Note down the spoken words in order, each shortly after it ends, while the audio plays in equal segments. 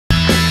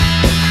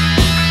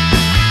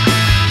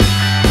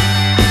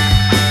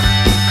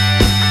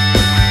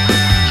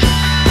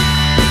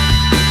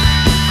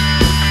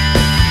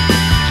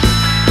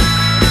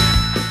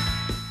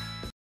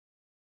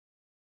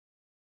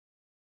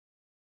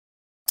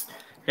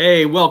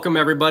Hey, welcome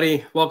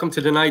everybody. Welcome to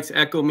tonight's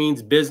Echo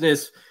Means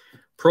Business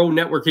Pro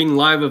Networking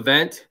Live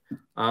event.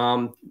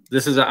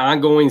 This is an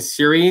ongoing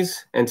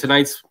series, and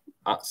tonight's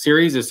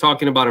series is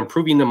talking about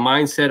improving the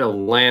mindset of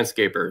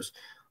landscapers.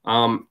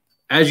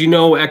 As you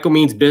know, Echo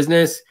Means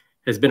Business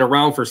has been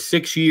around for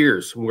 6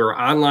 years. We're an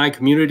online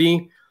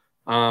community.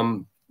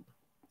 We're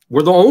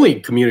the only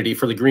community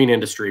for the green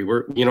industry.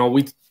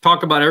 We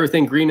talk about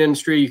everything green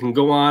industry. You can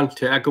go on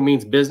to Echo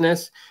Means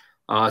Business,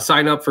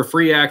 sign up for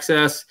free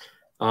access.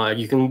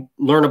 You can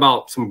learn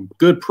about some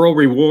good pro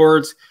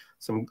rewards,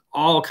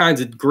 all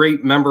kinds of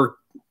great member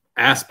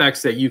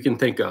aspects that you can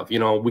think of. You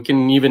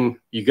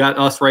got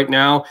us right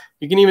now.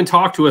 You can even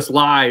talk to us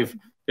live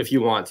if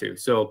you want to.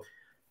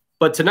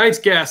 But tonight's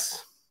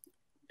guest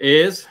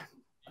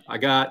I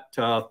got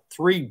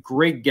 3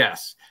 great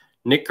guests.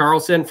 Nick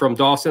Carlson from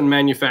Dawson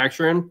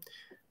Manufacturing,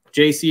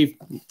 JC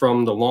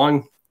from the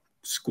Lawn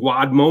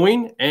Squad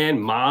Mowing,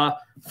 and Ma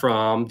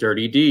from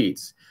Dirty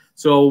Deeds.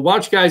 So why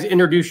don't you guys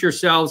introduce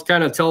yourselves,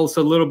 kind of tell us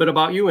a little bit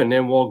about you, and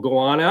then we'll go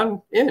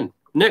on in.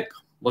 Nick,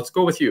 let's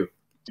go with you.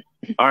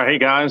 All right. Hey,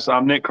 guys.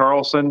 I'm Nick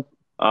Carlson,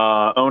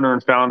 owner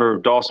and founder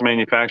of Dawson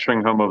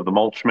Manufacturing, home of the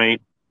Mulch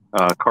Mate,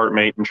 Cart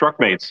Mate, and Truck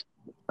Mates.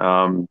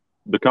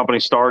 The company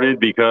started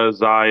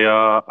because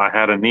I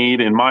had a need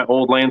in my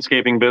old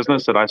landscaping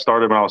business that I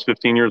started when I was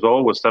 15 years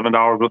old with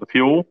 $7 worth of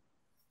fuel,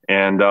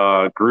 and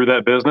grew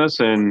that business.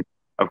 And,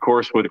 of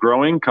course, with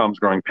growing comes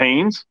growing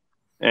pains.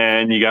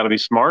 And you got to be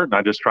smart. And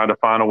I just tried to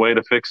find a way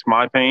to fix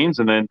my pains,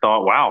 and then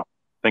thought, wow, I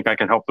think I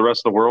can help the rest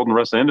of the world and the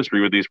rest of the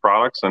industry with these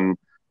products. And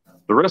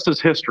the rest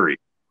is history,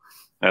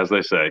 as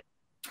they say.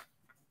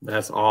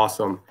 That's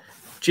awesome.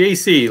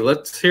 JC,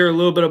 let's hear a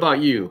little bit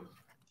about you.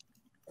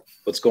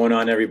 What's going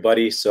on,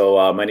 everybody?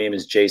 So my name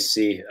is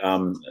JC.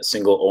 I'm a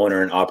single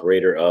owner and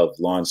operator of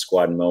Lawn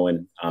Squad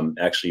Mowing. I'm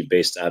actually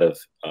based out of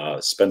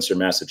Spencer,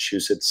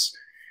 Massachusetts.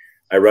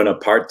 I run a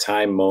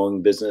part-time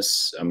mowing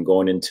business. I'm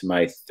going into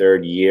my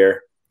 3rd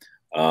year.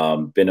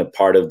 Been a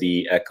part of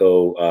the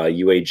Echo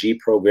UAG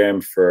program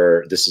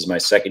this is my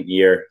 2nd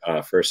year,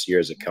 1st year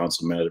as a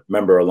council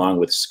member along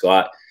with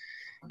Scott.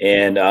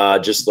 And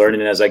just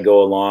learning as I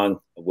go along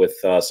with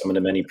some of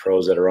the many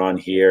pros that are on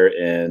here,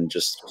 and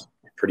just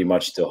pretty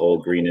much the whole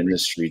green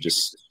industry,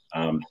 just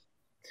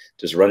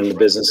running the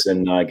business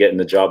and getting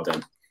the job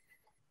done.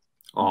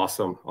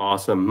 Awesome.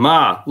 Awesome.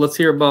 Ma, let's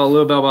hear a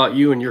little bit about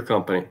you and your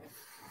company.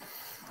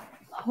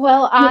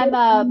 Well,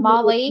 I'm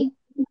Molly.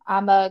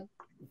 I'm a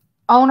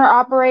owner,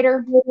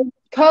 operator,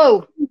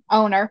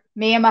 co-owner.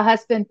 Me and my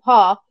husband,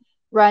 Paul,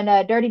 run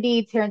Dirty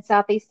Deeds here in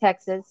Southeast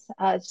Texas.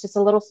 It's just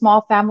a little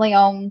small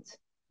family-owned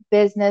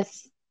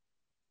business.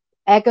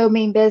 Echo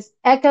Means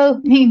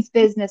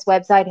Business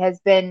website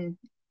has been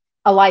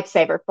a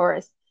lifesaver for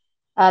us.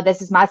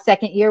 This is my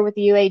 2nd year with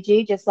the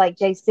UAG, just like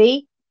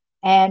JC,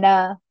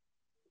 and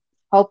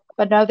hope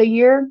another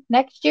year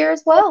next year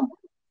as well.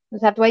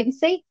 Just have to wait and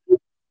see.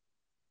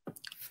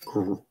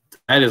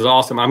 That is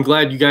awesome. I'm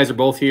glad you guys are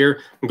both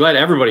here. I'm glad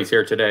everybody's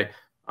here today.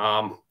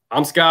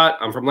 I'm Scott.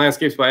 I'm from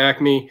Landscapes by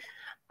Acme.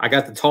 I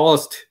got the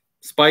tallest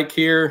spike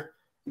here,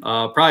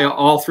 probably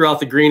all throughout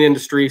the green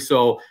industry.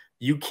 So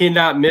you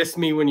cannot miss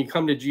me when you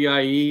come to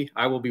GIE.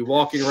 I will be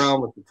walking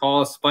around with the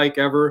tallest spike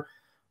ever.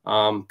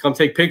 Come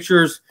take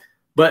pictures.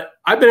 But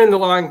I've been in the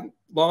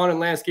lawn and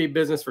landscape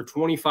business for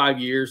 25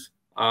 years.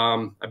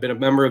 I've been a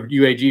member of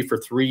UAG for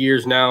 3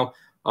 years now,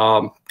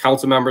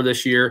 council member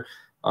this year.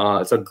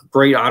 It's a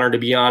great honor to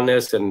be on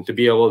this and to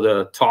be able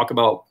to talk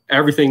about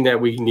everything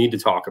that we need to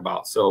talk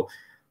about. So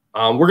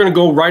we're going to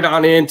go right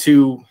on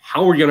into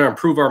how we're going to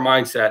improve our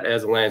mindset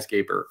as a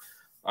landscaper.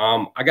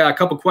 I got a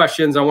couple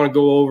questions I want to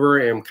go over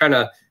and kind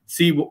of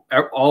see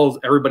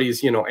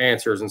everybody's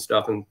answers and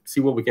stuff, and see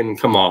what we can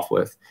come off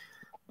with.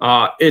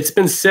 It's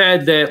been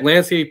said that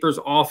landscapers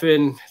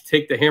often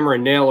take the hammer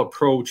and nail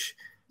approach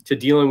to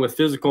dealing with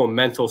physical and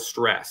mental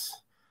stress.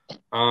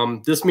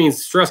 This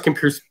means stress can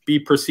be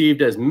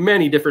perceived as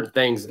many different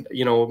things,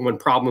 when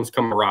problems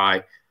come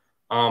awry.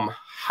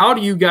 How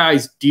do you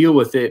guys deal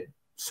with it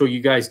so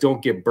you guys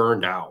don't get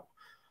burned out?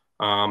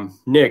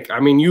 Nick, I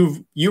mean,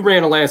 you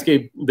ran a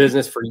landscape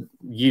business for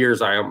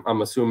years,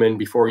 I'm assuming,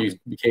 before you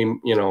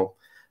became,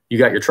 you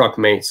got your Truck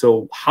Mate.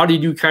 So how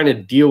did you kind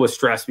of deal with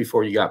stress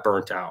before you got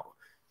burnt out?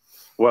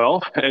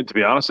 Well, and to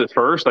be honest, at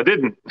first I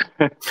didn't.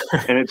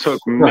 And it took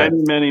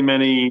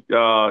many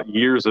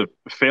years of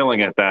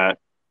failing at that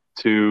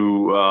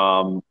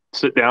to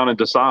sit down and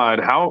decide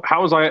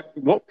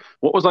what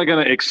was I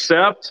going to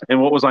accept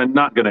and what was I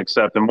not going to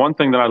accept. And one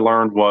thing that I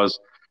learned was,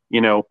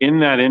 in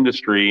that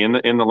industry, in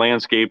the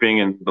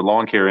landscaping and the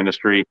lawn care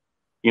industry,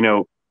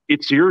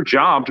 it's your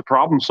job to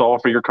problem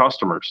solve for your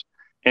customers.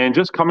 And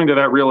just coming to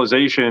that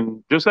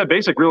realization, just that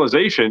basic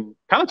realization,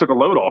 kind of took a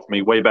load off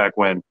me way back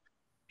when.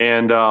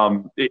 And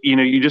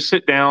you just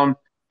sit down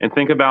and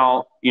think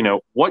about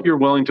what you're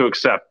willing to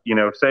accept.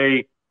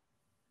 Say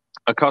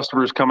a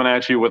customer is coming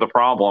at you with a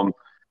problem,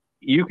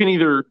 you can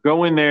either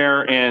go in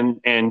there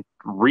and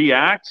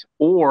react,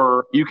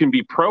 or you can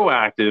be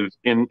proactive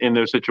in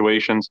those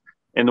situations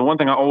And the one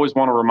thing I always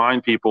want to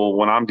remind people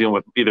when I'm dealing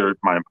with either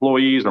my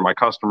employees or my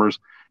customers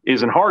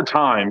is in hard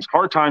times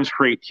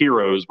create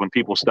heroes when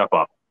people step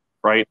up,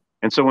 right?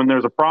 And so when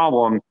there's a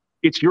problem,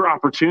 it's your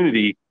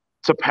opportunity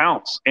to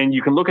pounce. And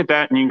you can look at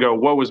that and you can go,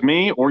 woe is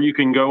me, or you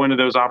can go into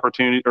those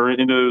opportunities, or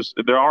into those,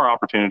 there are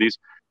opportunities,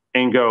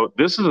 and go,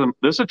 this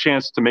is a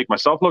chance to make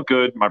myself look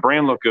good, my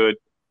brand look good,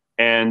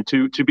 and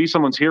to be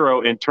someone's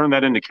hero and turn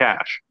that into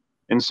cash.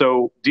 And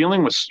so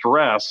dealing with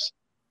stress,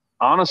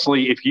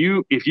 honestly, if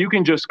you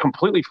can just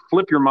completely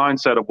flip your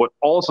mindset of what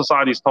all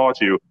society's taught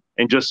you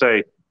and just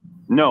say,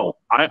 no,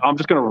 I'm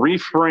just going to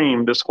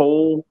reframe this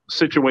whole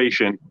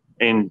situation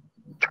and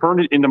turn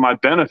it into my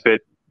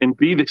benefit and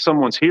be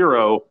someone's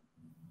hero,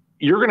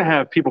 you're going to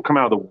have people come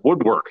out of the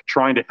woodwork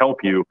trying to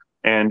help you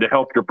and to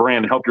help your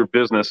brand, help your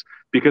business,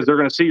 because they're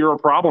going to see you're a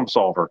problem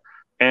solver.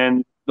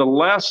 And the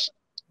less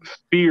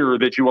fear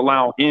that you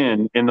allow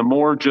in, and the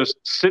more just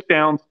sit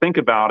down, think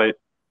about it,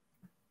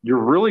 you're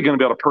really going to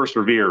be able to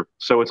persevere.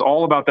 So it's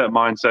all about that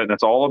mindset, and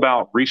it's all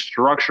about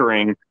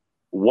restructuring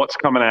what's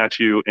coming at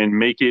you and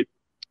make it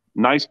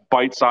nice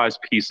bite-sized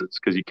pieces,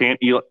 because you can't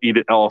eat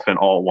an elephant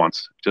all at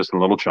once, just in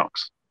little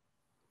chunks.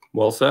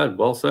 Well said.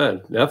 Well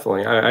said.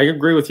 Definitely. I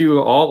agree with you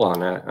all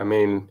on that. I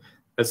mean,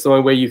 that's the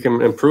only way you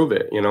can improve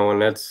it,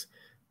 and that's,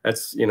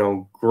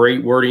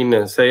 great wording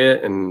to say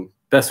it, and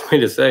best way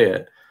to say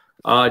it.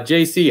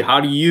 JC, how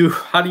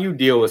do you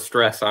deal with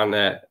stress on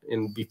that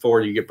and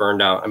before you get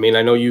burned out? I mean,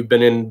 I know you've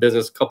been in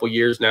business a couple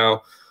years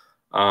now.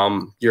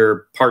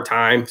 You're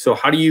part-time. So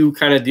how do you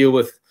kind of deal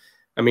with,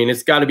 I mean,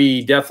 it's got to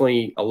be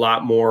definitely a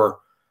lot more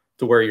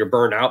to where you're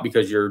burned out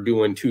because you're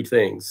doing two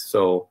things.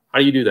 So how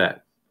do you do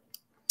that?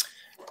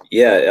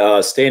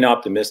 Yeah, staying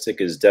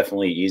optimistic is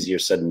definitely easier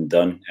said than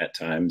done at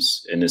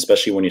times. And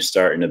especially when you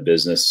start in a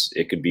business,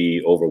 it could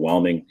be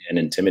overwhelming and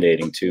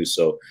intimidating too.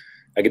 So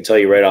I can tell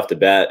you right off the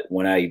bat,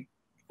 when I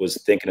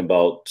was thinking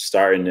about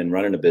starting and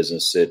running a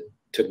business, it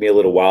took me a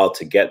little while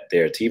to get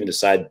there, to even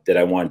decide that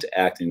I wanted to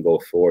act and go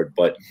forward.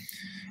 But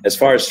as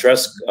far as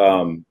stress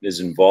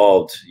is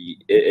involved,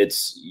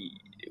 it's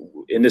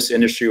in this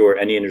industry or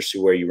any industry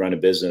where you run a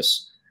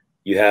business,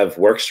 you have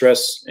work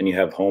stress and you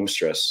have home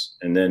stress,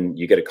 and then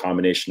you get a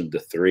combination of the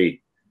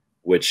three,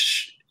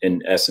 which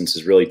in essence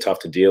is really tough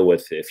to deal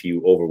with if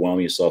you overwhelm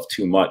yourself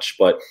too much.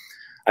 But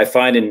I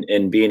find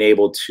in being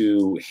able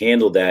to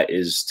handle that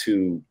is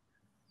to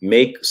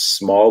make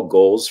small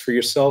goals for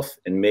yourself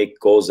and make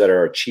goals that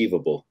are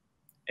achievable,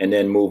 and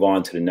then move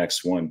on to the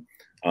next one.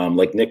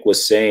 Like Nick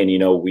was saying,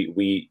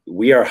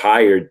 we are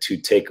hired to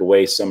take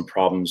away some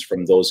problems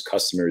from those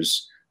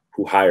customers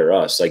who hire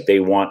us. Like,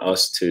 they want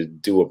us to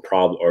do a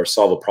problem or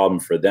solve a problem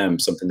for them,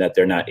 something that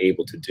they're not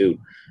able to do.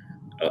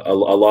 A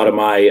lot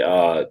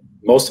of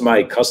most of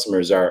my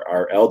customers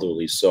are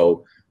elderly.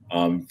 So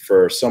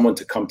for someone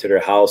to come to their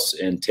house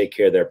and take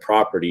care of their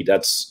property,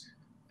 that's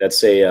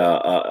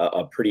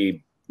a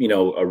pretty,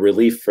 a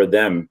relief for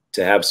them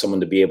to have someone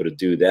to be able to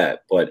do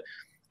that. But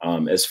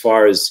as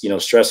far as,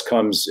 stress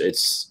comes,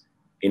 it's,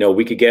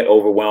 we could get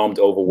overwhelmed,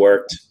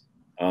 overworked,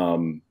 a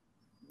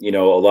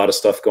lot of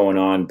stuff going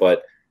on,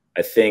 but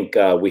I think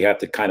we have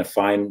to kind of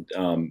find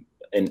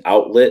an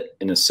outlet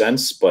in a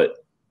sense. But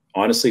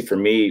honestly, for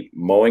me,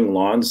 mowing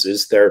lawns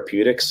is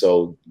therapeutic,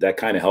 so that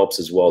kind of helps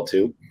as well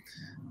too.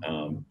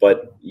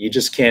 But you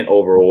just can't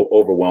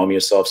overwhelm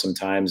yourself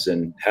sometimes,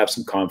 and have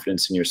some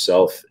confidence in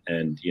yourself,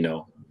 and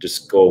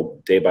just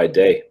go day by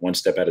day, one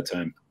step at a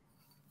time.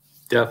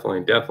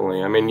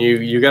 Definitely. I mean,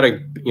 you got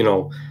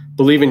to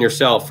believe in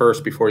yourself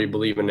first before you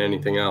believe in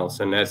anything else,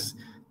 and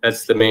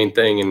that's the main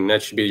thing, and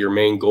that should be your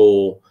main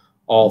goal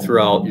all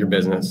throughout your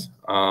business.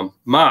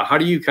 Ma, how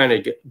do you kind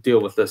of deal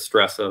with the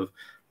stress of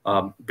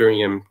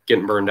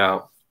getting burned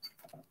out?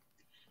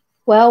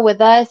 Well,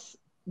 with us,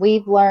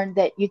 we've learned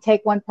that you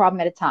take one problem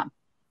at a time.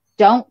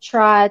 Don't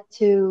try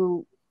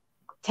to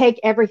take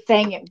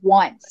everything at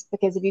once,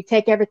 because if you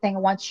take everything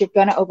at once, you're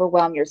going to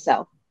overwhelm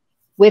yourself.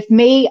 With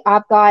me,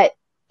 I've got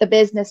the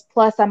business,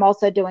 plus I'm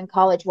also doing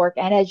college work.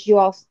 And as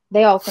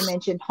they also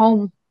mentioned,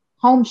 home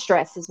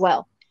stress as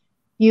well.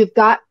 You've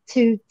got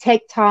to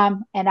take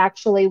time and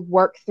actually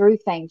work through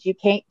things. You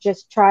can't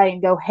just try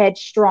and go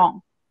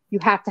headstrong. You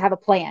have to have a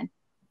plan.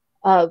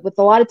 With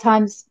a lot of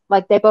times,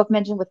 like they both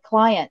mentioned with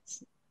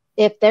clients,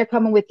 if they're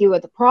coming with you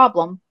with a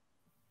problem,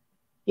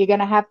 you're going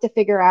to have to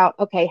figure out,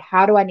 okay,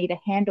 how do I need to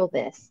handle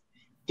this?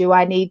 Do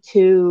I need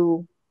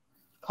to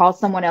call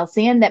someone else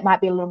in that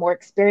might be a little more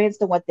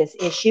experienced in what this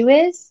issue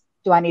is?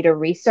 Do I need to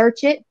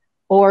research it?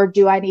 Or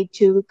do I need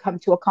to come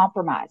to a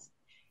compromise?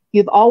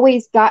 You've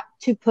always got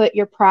to put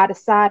your pride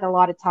aside a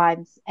lot of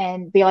times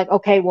and be like,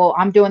 okay, well,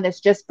 I'm doing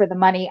this just for the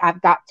money.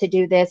 I've got to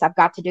do this. I've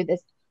got to do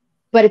this.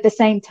 But at the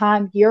same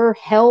time, your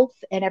health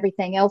and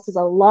everything else is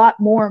a lot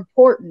more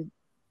important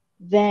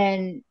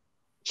than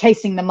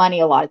chasing the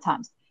money a lot of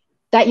times.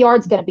 That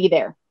yard's going to be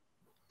there,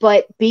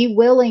 but be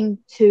willing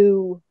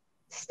to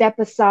step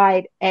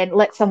aside and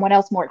let someone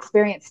else more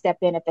experienced step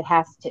in if it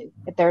has to,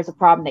 if there's a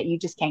problem that you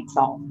just can't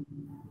solve.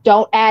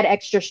 Don't add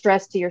extra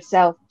stress to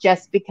yourself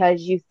just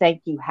because you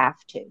think you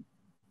have to.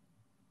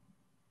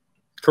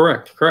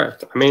 Correct.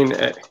 I mean,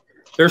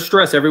 there's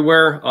stress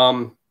everywhere.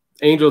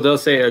 Angel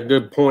does say a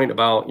good point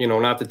about,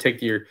 not to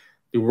take your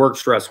work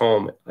stress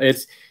home.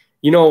 It's,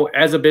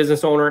 as a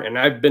business owner, and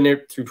I've been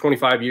there through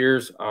 25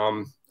 years.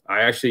 I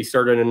actually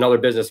started another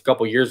business a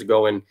couple years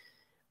ago, and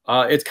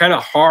it's kind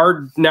of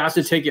hard not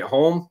to take it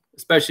home,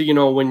 especially,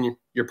 when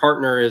your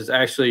partner is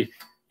actually,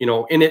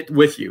 in it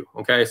with you.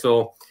 Okay.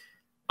 So,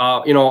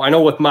 I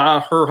know with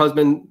her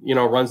husband,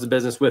 runs the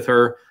business with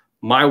her.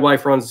 My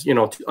wife runs,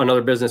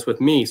 another business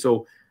with me.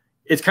 So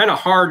it's kind of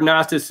hard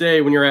not to say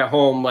when you're at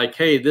home, like,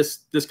 hey, this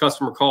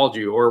customer called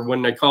you, or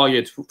when they call you,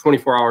 it's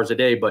 24 hours a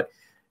day, but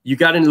you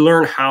got to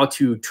learn how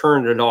to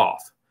turn it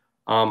off.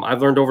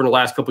 I've learned over the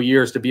last couple of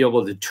years to be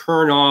able to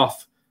turn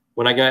off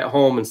when I get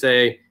home and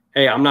say,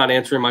 hey, I'm not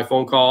answering my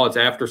phone call. It's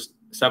after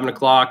 7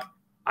 o'clock.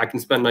 I can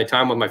spend my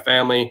time with my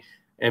family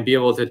and be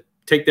able to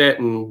take that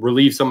and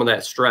relieve some of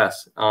that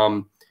stress.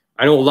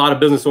 I know a lot of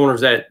business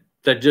owners that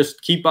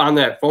just keep on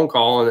that phone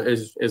call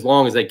as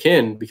long as they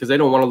can, because they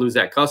don't want to lose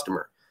that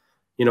customer.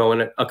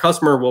 And a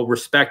customer will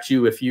respect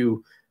you if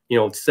you,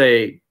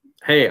 say,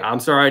 hey, I'm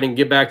sorry I didn't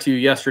get back to you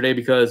yesterday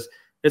because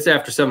it's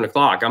after 7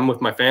 o'clock. I'm with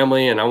my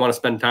family and I want to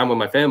spend time with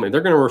my family. They're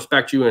going to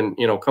respect you and,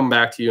 come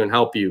back to you and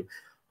help you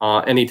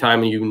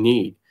anytime you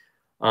need.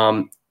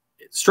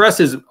 Stress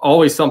is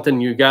always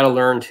something you got to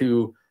learn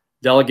to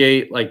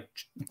delegate. Like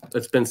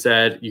it's been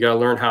said, you got to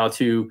learn how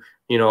to,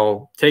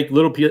 take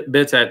little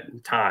bits at a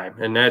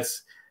time. And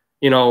that's,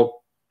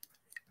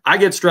 I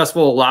get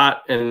stressful a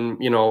lot, and,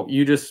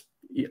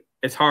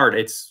 it's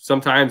hard.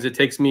 Sometimes it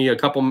takes me a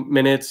couple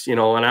minutes, an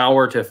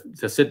hour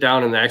to sit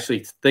down and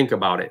actually think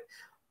about it.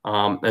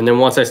 And then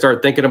once I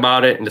start thinking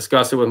about it and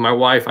discuss it with my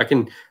wife, I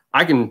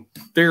can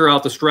figure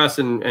out the stress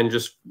and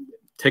just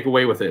take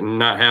away with it and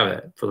not have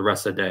it for the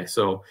rest of the day.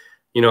 So,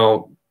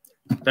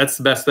 that's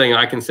the best thing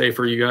I can say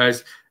for you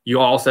guys. You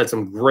all said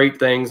some great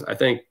things. I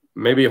think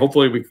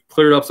hopefully we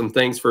cleared up some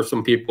things for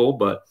some people,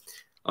 but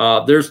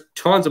there's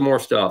tons of more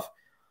stuff.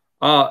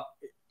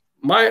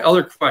 My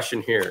other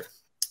question here,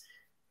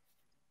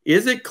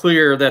 is it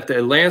clear that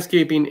the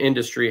landscaping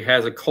industry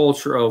has a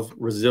culture of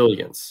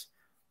resilience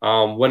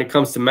when it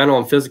comes to mental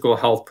and physical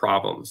health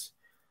problems?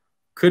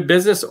 Could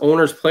business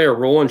owners play a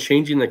role in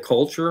changing the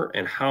culture,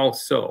 and how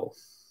so?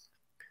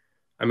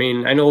 I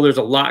mean, I know there's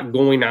a lot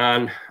going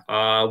on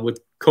with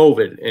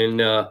COVID,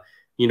 and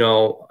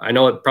I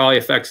know it probably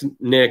affects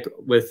Nick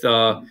with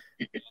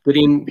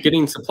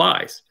getting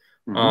supplies.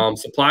 Mm-hmm.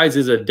 Supplies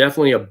is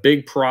definitely a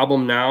big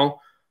problem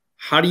now.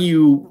 How do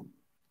you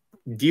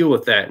deal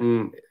with that?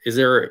 And is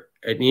there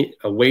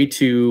a way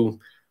to,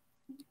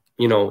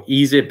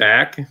 ease it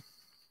back?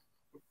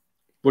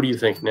 What do you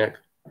think, Nick?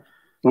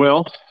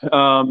 Well,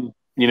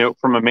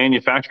 from a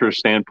manufacturer's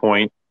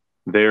standpoint,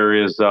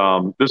 there's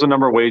a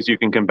number of ways you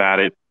can combat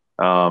it.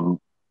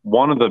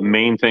 One of the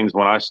main things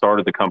when I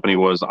started the company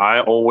was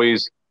I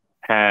always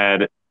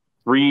had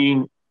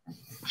three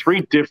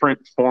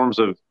different forms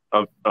of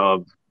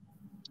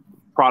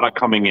product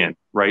coming in,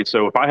 right?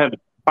 So if I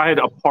had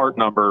a part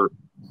number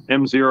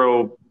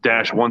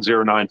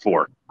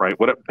M0-1094, right?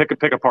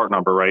 Pick a part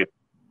number, right?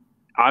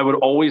 I would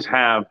always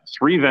have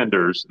 3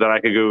 vendors that I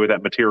could go with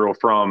that material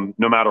from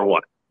no matter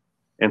what.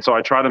 And so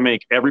I try to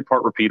make every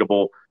part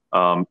repeatable.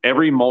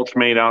 Every mulch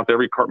made out there,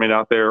 every cart made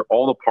out there,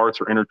 all the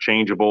parts are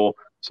interchangeable.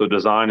 So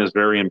design is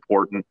very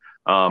important.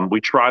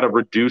 We try to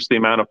reduce the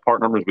amount of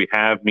part numbers we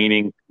have,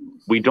 meaning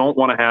we don't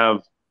want to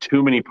have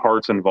too many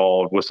parts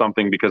involved with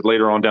something, because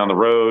later on down the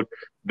road,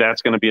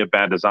 that's going to be a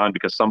bad design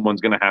because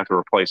someone's going to have to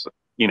replace,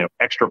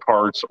 extra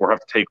parts or have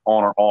to take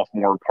on or off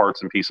more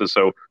parts and pieces.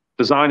 So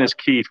design is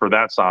key for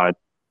that side.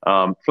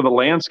 For the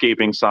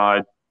landscaping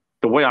side,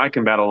 the way I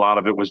combat a lot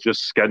of it was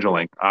just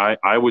scheduling. I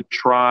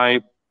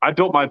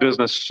built my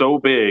business so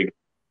big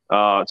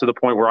to the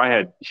point where I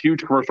had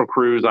huge commercial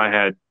crews, I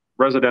had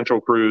residential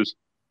crews.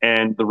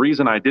 And the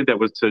reason I did that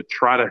was to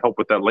try to help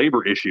with that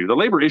labor issue. The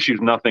labor issue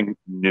is nothing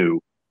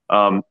new.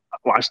 I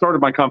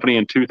started my company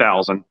in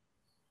 2000,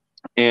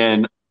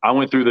 and I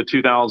went through the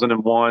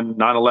 2001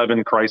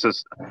 9/11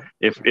 crisis.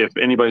 If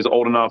anybody's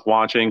old enough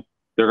watching,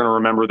 they're going to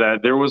remember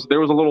that there was a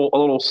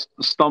little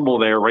stumble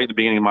there right at the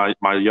beginning of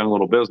my young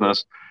little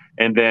business.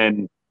 And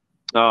then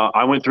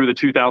I went through the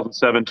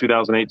 2007,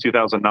 2008,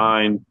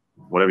 2009,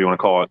 whatever you want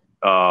to call it,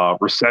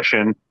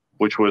 recession,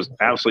 which was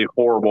absolutely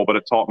horrible, but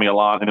it taught me a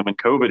lot. And then when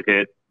COVID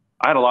hit,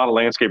 I had a lot of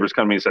landscapers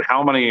come to me and said,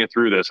 how am I going to get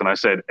through this? And I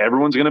said,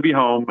 everyone's going to be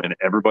home and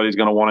everybody's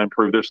going to want to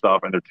improve their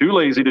stuff, and they're too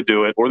lazy to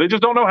do it, or they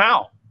just don't know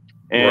how.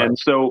 And right.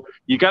 So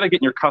you got to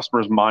get in your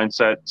customer's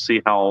mindset,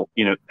 see how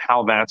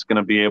that's going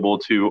to be able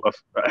to,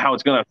 how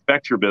it's going to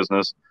affect your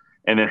business,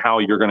 and then how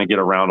you're going to get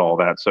around all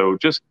that. So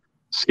just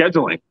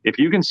scheduling. If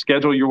you can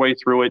schedule your way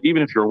through it,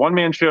 even if you're a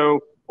one-man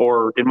show,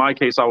 or in my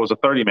case, I was a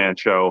 30-man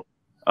show.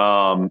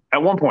 At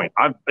one point,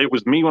 it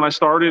was me when I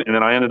started, and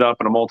then I ended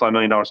up in a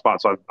multi-million-dollar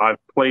spot. So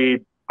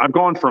I've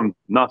gone from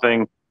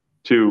nothing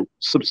to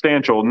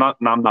substantial.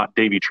 I'm not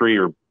Davey Tree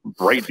or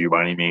Brightview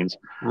by any means,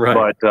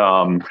 right.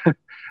 But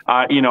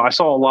I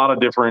saw a lot of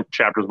different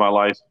chapters of my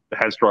life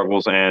that had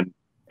struggles, and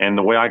And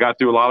the way I got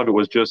through a lot of it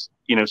was just,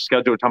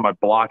 schedule time. I'd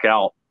block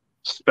out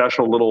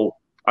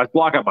I'd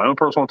block out my own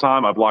personal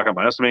time. I'd block out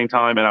my estimating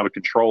time, and I would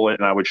control it,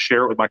 and I would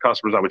share it with my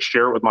customers. I would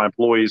share it with my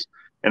employees,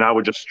 and I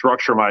would just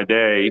structure my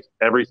day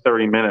every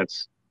 30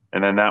 minutes.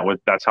 And then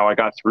that's how I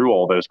got through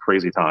all those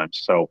crazy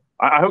times. So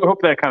I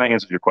hope that kind of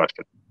answers your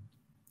question.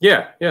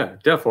 Yeah,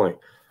 definitely.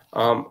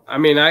 I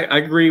mean, I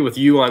agree with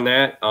you on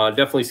that.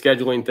 Definitely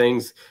scheduling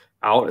things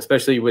out,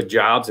 especially with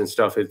jobs and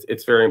stuff.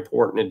 It's very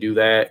important to do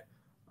that.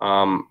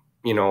 I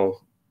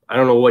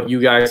don't know what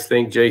you guys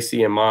think,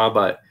 JC and Ma,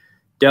 but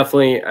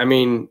definitely, I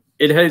mean,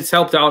 it has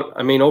helped out.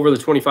 I mean, over the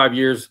 25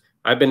 years,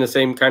 I've been the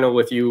same kind of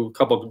with you, a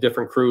couple of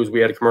different crews. We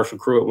had a commercial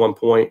crew at one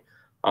point,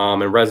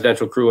 and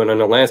residential crew, and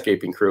then a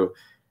landscaping crew.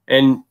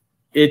 And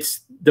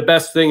it's the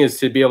best thing is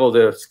to be able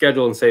to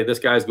schedule and say, this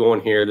guy's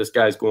going here, this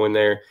guy's going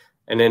there,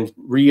 and then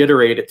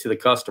reiterate it to the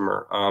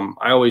customer.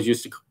 I always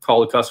used to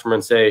call the customer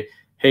and say,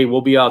 hey,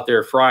 we'll be out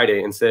there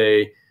Friday, and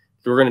say,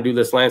 we're going to do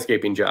this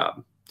landscaping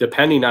job,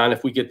 depending on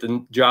if we get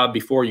the job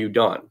before you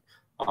done.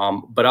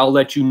 But I'll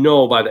let you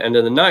know by the end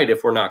of the night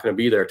if we're not going to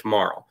be there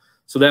tomorrow.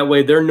 So that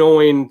way they're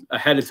knowing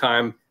ahead of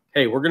time,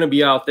 hey, we're going to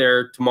be out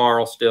there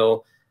tomorrow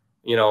still,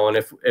 and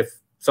if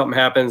something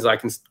happens, I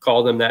can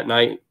call them that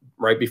night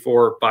right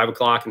before 5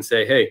 o'clock and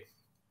say, hey,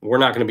 we're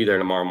not going to be there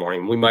tomorrow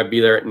morning. We might be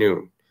there at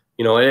noon.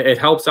 It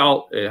helps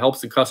out. It helps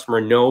the customer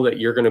know that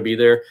you're going to be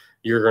there.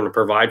 You're going to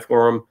provide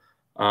for them.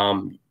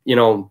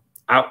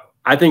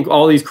 I think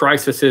all these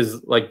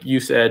crises, like you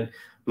said,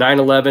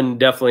 9/11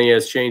 definitely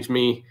has changed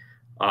me.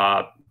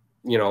 The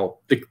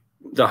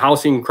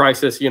housing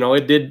crisis,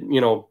 it did,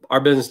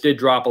 our business did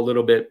drop a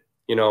little bit,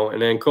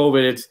 and then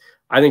COVID,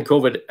 I think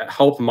COVID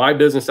helped my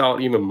business out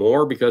even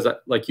more because,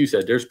 like you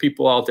said, there's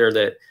people out there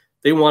that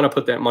they want to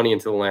put that money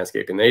into the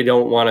landscaping. They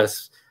don't want to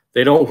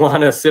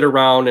sit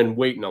around and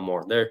wait no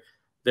more.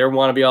 They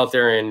want to be out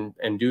there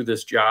and do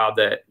this job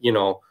that,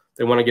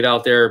 they want to get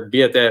out there,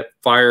 be at that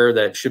fire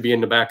that should be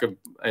in the back of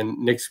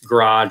Nick's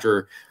garage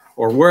or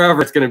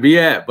wherever it's going to be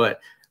at.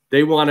 But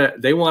they want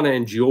to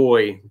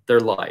enjoy their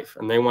life,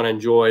 and they want to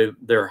enjoy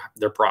their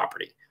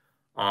property.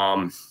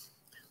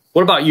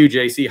 What about you,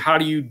 JC? How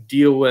do you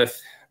deal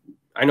with,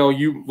 I know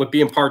you with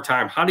being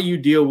part-time, how do you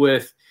deal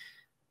with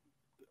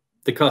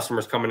the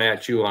customers coming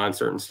at you on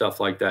certain stuff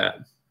like that?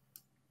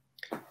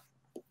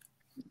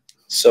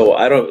 So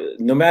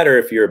no matter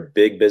if you're a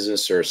big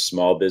business or a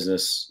small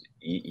business,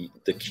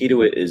 the key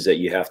to it is that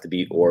you have to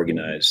be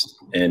organized.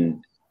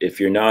 And if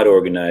you're not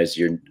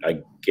organized, I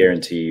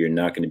guarantee you're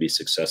not going to be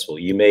successful.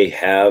 You may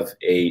have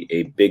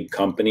a big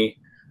company,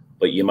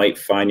 but you might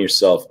find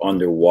yourself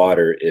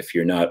underwater if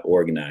you're not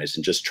organized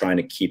and just trying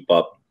to keep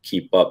up,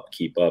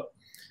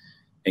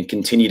 and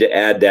continue to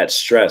add that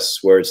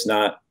stress where it's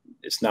not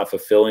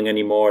fulfilling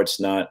anymore. It's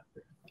not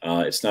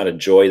a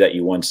joy that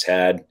you once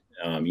had.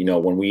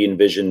 When we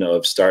envision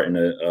of starting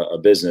a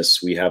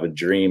business, we have a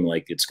dream,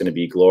 like it's going to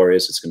be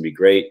glorious. It's going to be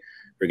great.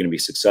 We're going to be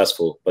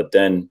successful. But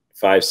then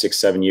 5, 6,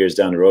 7 years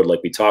down the road,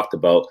 like we talked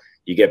about,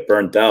 you get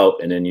burnt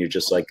out, and then you're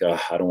just like,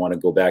 I don't want to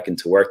go back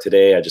into work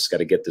today. I just got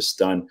to get this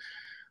done.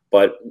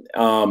 But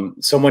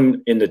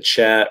someone in the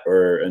chat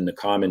or in the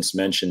comments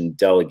mentioned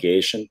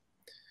delegation.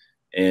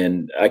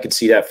 And I could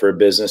see that for a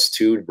business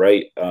too,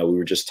 right? We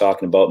were just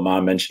talking about,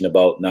 Mom mentioned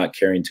about not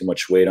carrying too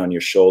much weight on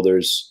your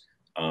shoulders.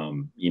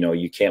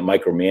 You can't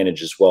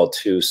micromanage as well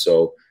too.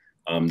 So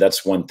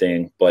that's one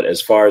thing. But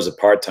as far as a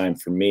part-time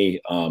for me,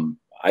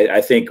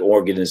 I think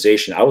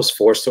organization, I was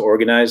forced to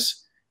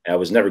organize. I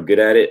was never good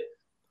at it,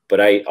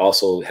 but I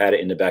also had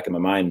it in the back of my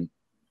mind,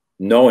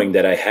 knowing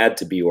that I had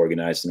to be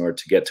organized in order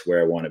to get to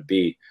where I want to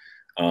be.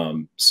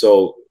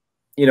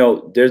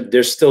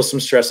 There's still some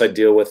stress I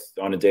deal with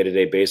on a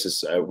day-to-day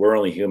basis. We're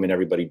only human,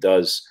 everybody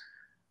does.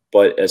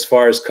 But as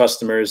far as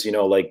customers,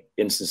 like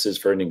instances,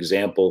 for an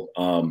example,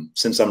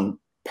 since I'm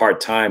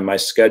part-time, my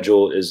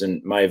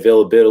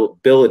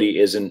availability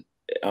isn't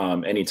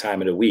any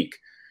time of the week.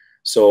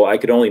 So I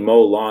could only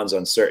mow lawns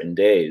on certain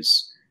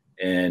days.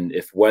 And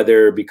if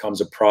weather becomes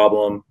a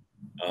problem,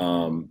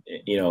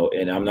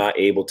 and I'm not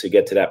able to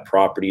get to that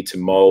property to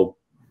mow,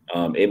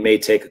 it may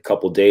take a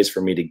couple days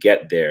for me to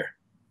get there.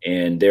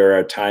 And there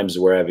are times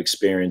where I've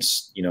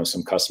experienced,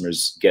 some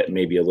customers get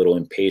maybe a little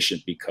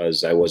impatient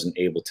because I wasn't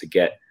able to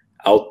get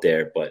out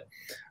there. But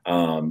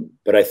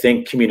I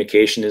think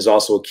communication is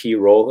also a key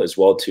role as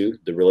well too.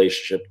 The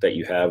relationship that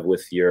you have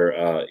with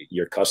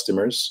your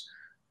customers,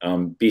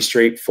 be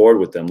straightforward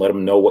with them. Let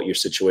them know what your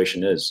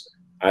situation is.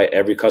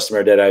 Every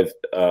customer that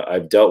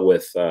I've dealt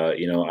with,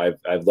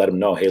 I've let them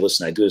know, hey,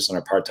 listen, I do this on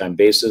a part-time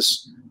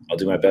basis. I'll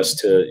do my best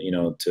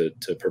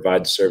to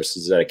provide the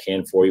services that I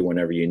can for you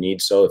whenever you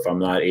need. So if I'm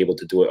not able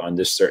to do it on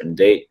this certain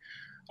date,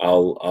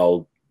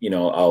 I'll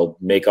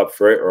make up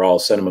for it, or I'll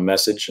send them a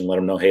message and let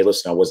them know, hey,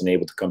 listen, I wasn't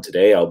able to come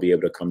today. I'll be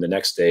able to come the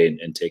next day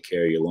and take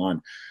care of your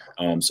lawn.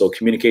 So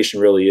communication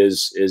really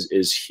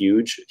is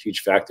huge, a huge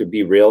factor.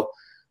 Be real.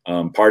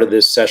 Part of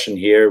this session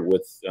here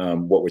with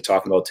what we're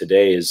talking about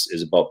today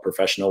is about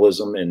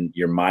professionalism and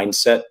your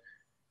mindset.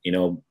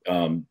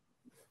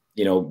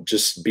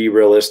 Just be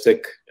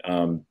realistic,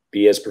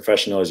 be as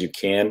professional as you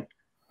can.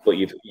 put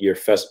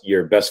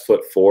your best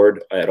foot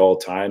forward at all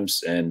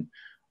times. And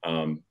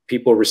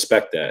people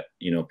respect that.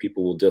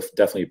 People will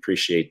definitely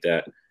appreciate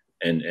that.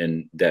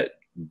 And that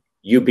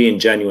you being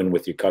genuine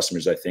with your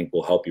customers, I think,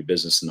 will help your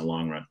business in the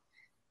long run.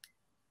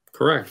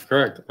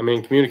 Correct. I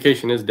mean,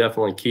 communication is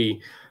definitely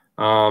key.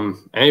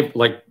 And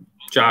like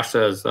Josh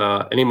says,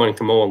 anyone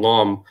can mow a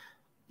lawn,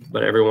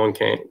 but everyone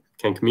can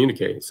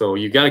communicate. So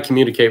you got to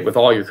communicate with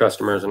all your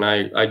customers. And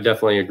I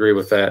definitely agree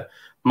with that.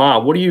 Ma,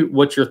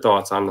 what's your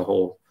thoughts on the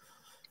whole,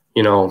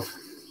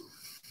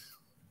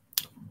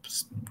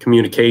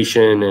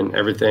 communication and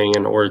everything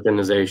and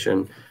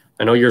organization?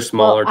 I know you're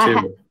smaller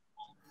too.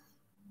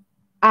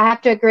 I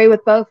have to agree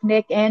with both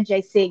Nick and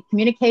JC.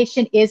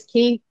 Communication is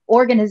key.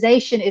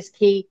 Organization is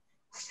key.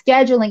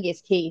 Scheduling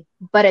is key,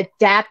 but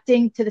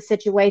adapting to the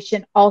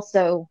situation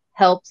also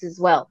helps as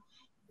well.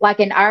 Like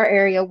in our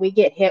area, we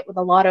get hit with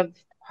a lot of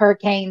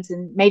hurricanes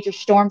and major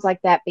storms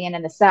like that being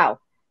in the South.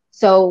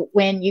 So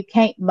when you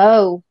can't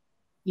mow,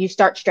 you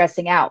start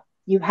stressing out.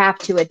 You have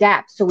to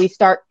adapt. So we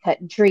start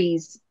cutting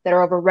trees that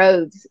are over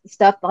roads,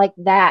 stuff like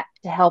that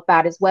to help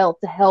out as well,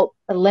 to help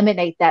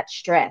eliminate that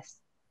stress.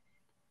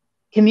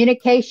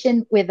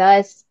 Communication with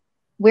us,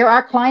 we're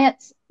our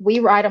clients. We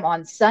write them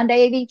on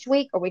Sunday of each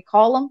week, or we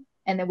call them,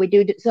 and then we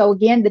do so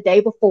again the day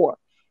before.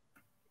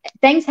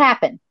 Things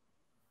happen.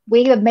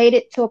 We have made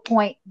it to a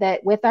point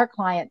that with our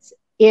clients,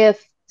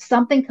 if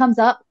something comes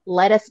up,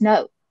 let us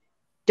know.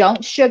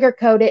 Don't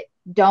sugarcoat it.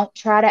 Don't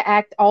try to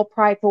act all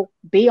prideful.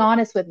 Be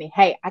honest with me.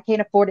 Hey, I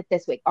can't afford it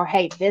this week. Or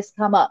hey, this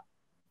come up.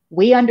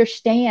 We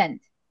understand.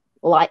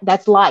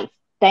 That's life.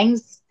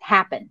 Things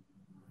happen.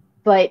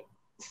 But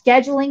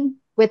scheduling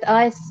with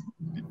us,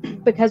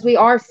 because we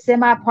are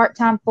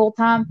semi-part-time,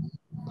 full-time,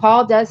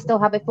 Paul does still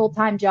have a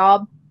full-time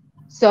job.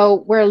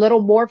 So we're a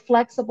little more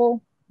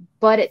flexible,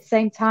 but at the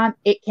same time,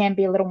 it can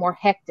be a little more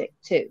hectic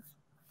too.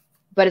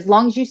 But as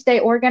long as you stay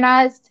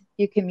organized,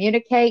 you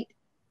communicate,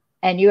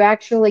 and you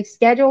actually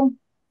schedule,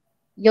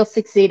 you'll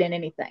succeed in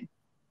anything.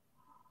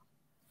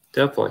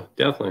 Definitely.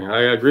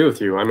 I agree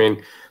with you. I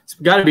mean, it's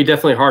got to be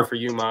definitely hard for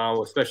you, Ma,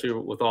 especially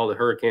with all the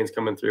hurricanes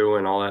coming through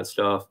and all that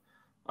stuff.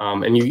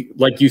 And you,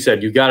 like you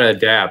said, you got to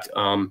adapt.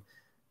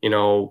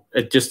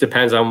 It just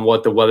depends on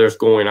what the weather's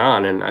going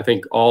on. And I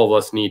think all of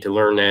us need to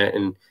learn that.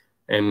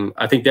 And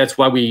I think that's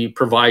why we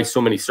provide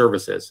so many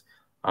services.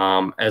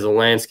 As a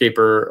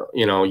landscaper,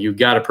 you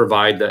got to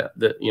provide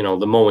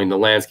the mowing, the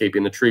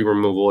landscaping, the tree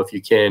removal, if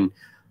you can.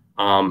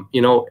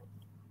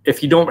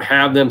 If you don't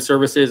have them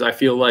services, I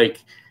feel like,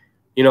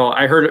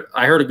 I heard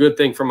a good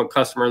thing from a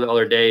customer the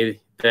other day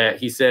that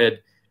he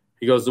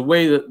goes, the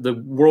way that the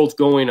world's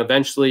going,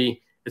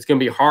 eventually it's going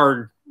to be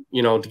hard,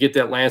 to get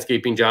that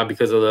landscaping job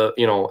because of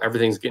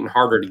everything's getting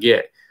harder to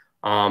get.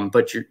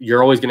 But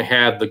you're always going to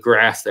have the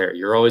grass there.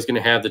 You're always going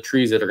to have the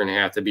trees that are going to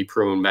have to be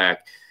pruned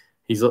back.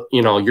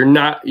 You're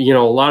not, a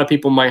lot of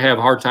people might have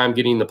a hard time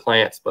getting the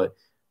plants, but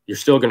you're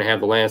still going to have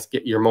the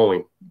landscape. Your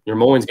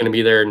mowing's going to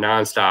be there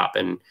nonstop.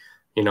 And,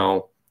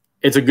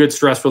 it's a good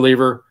stress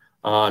reliever.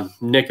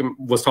 Nick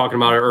was talking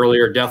about it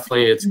earlier.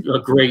 Definitely. It's a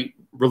great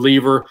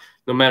reliever.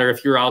 No matter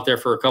if you're out there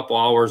for a couple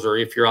hours or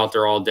if you're out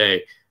there all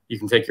day, you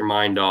can take your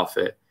mind off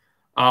it.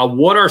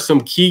 What are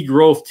some key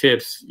growth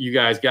tips you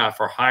guys got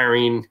for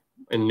hiring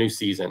in the new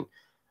season?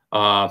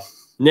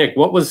 Nick,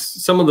 what was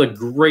some of the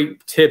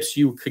great tips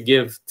you could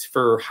give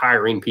for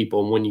hiring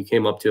people when you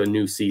came up to a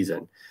new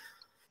season?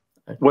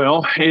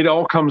 Well, it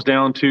all comes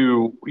down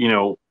to,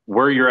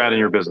 where you're at in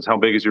your business. How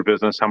big is your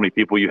business? How many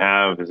people you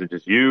have? Is it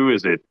just you?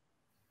 Is it,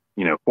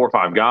 4 or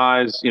 5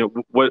 guys?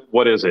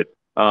 What is it?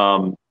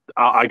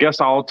 I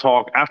guess I'll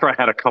talk after I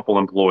had a couple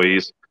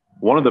employees.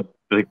 One of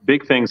the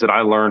big things that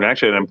I learned,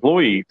 actually an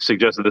employee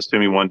suggested this to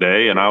me one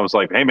day, and I was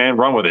like, hey man,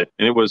 run with it.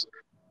 And it was,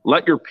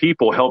 let your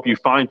people help you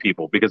find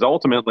people, because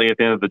ultimately at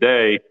the end of the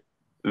day,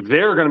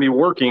 they're going to be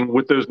working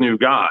with those new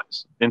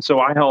guys. And so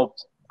I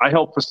helped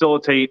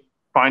facilitate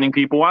finding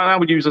people. I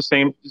would use the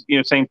same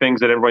things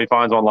that everybody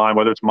finds online,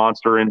 whether it's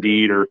Monster,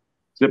 Indeed, or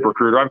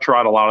ZipRecruiter. I've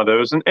tried a lot of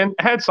those and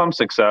had some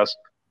success.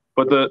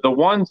 But the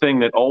one thing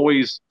that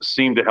always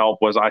seemed to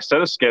help was I set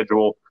a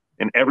schedule,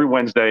 and every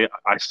Wednesday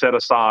I set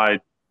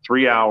aside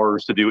 3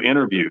 hours to do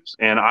interviews.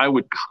 And I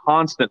would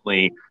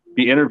constantly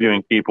be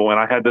interviewing people. And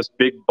I had this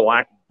big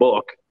black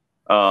book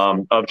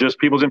of just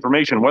people's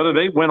information, whether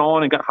they went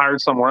on and got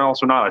hired somewhere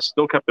else or not. I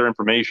still kept their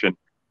information.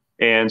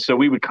 And so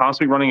we would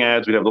constantly running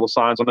ads. We'd have little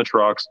signs on the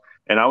trucks.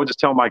 And I would just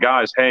tell my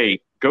guys, hey,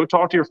 go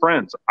talk to your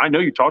friends. I know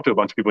you talk to a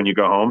bunch of people when you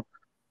go home.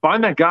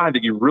 Find that guy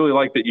that you really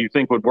like, that you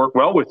think would work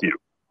well with you.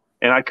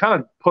 And I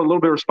kind of put a little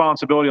bit of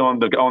responsibility on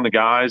the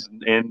guys.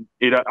 And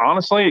it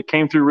honestly, it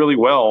came through really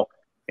well.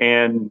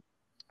 And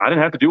I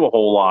didn't have to do a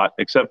whole lot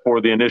except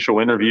for the initial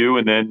interview.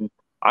 And then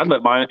I'd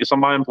let some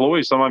of my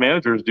employees, some of my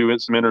managers do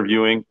some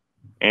interviewing.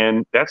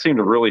 And that seemed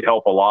to really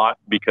help a lot,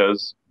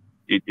 because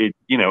it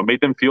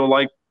made them feel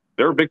like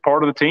they're a big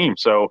part of the team.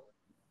 So,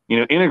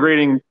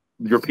 integrating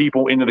your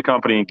people into the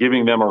company and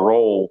giving them a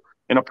role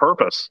and a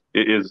purpose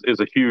is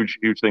a huge,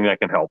 huge thing that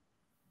can help.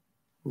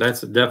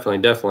 That's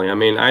definitely. I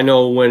mean, I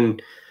know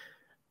when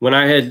when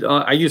I had,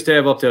 I used to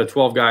have up to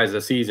 12 guys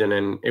a season,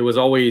 and it was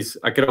always,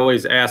 I could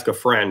always ask a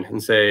friend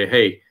and say,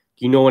 hey,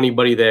 do you know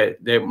anybody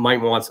that might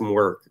want some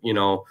work, you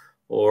know,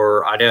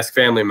 or I'd ask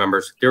family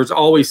members. There's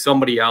always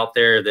somebody out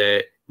there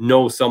that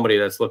knows somebody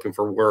that's looking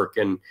for work,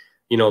 and,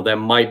 you know, that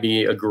might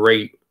be a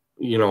great,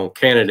 you know,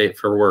 candidate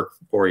for work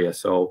for you.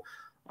 So,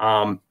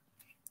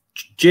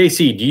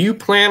 JC, do you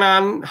plan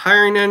on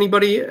hiring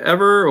anybody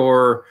ever,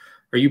 or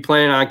are you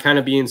planning on kind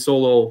of being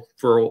solo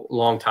for a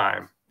long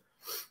time?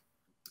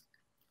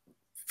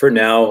 For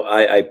now,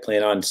 I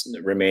plan on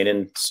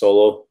remaining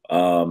solo.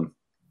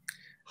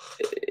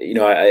 You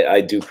know, I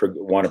do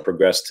want to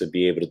progress to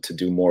be able to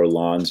do more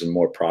lawns and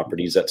more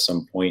properties at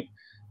some point.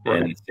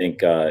 Right. And I think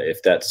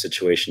if that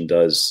situation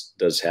does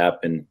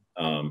happen,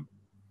 I'm,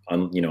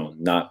 you know,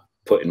 not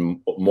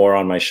putting more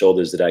on my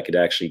shoulders that I could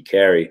actually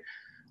carry,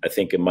 I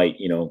think it might,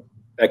 you know,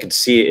 I could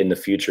see it in the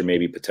future,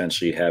 maybe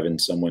potentially having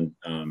someone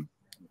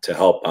to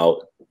help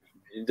out.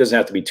 It doesn't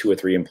have to be 2 or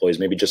 3 employees,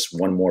 maybe just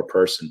one more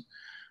person.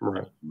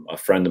 Right. A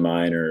friend of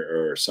mine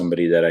or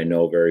somebody that I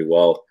know very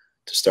well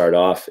to start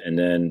off. And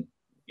then,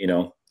 you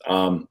know,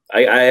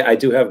 I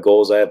do have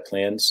goals, I have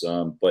plans,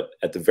 but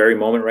at the very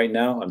moment right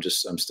now,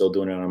 I'm still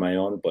doing it on my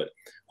own, but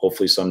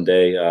hopefully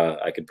someday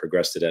I could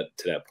progress to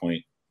that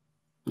point.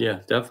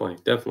 Yeah,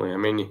 definitely. I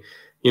mean,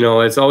 you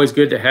know, it's always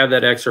good to have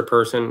that extra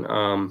person.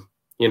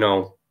 You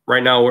know,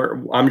 right now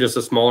I'm just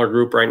a smaller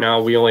group right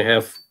now. We only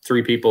have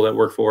 3 people that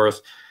work for us.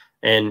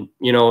 And,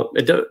 you know,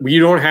 you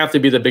don't have to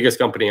be the biggest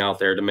company out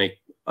there to make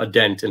a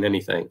dent in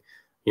anything.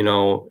 You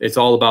know, it's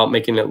all about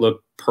making it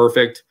look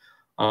perfect,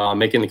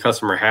 making the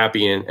customer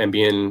happy, and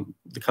being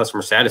the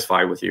customer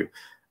satisfied with you.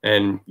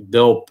 And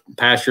they'll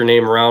pass your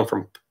name around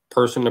from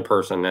person to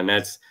person. And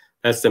that's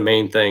the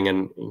main thing.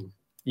 And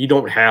you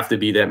don't have to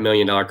be that $1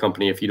 million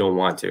company if you don't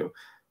want to.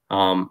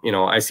 You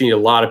know, I see a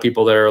lot of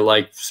people that are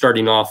like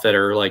starting off that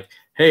are like,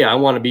 hey, I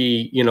want to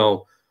be, you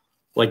know,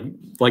 like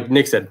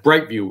Nick said,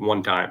 Brightview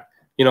one time.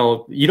 You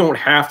know, you don't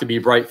have to be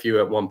Brightview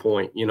at one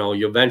point. You know,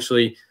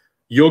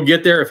 you'll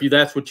get there if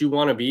that's what you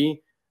want to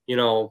be. You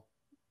know,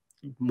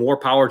 more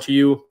power to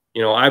you.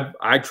 You know,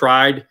 I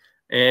tried,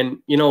 and,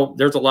 you know,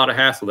 there's a lot of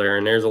hassle there,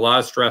 and there's a lot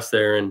of stress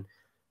there,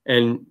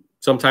 and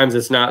sometimes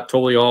it's not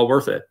totally all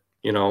worth it,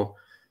 you know.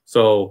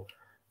 So,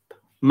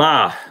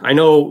 Ma, I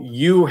know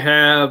you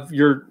have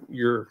your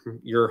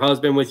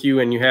husband with you,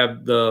 and you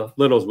have the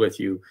littles with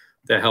you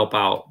that help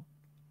out.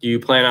 Do you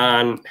plan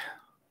on,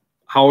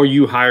 how are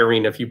you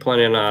hiring, if you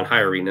plan on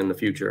hiring in the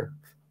future?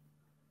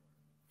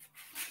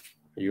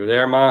 Are you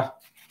there, Ma?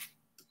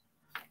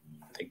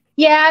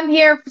 Yeah, I'm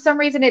here. For some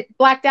reason, it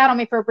blacked out on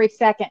me for a brief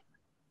second.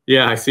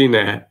 Yeah, I seen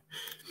that.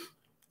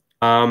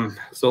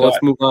 So let's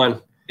move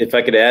on. If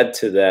I could add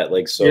to that,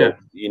 like, so, yeah.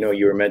 You know,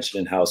 you were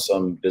mentioning how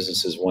some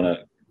businesses want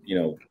to, you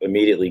know,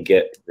 immediately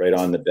get right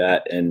on the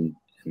bat and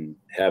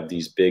have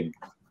these big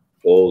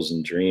goals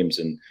and dreams.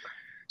 And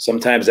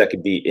sometimes that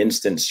could be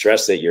instant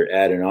stress that you're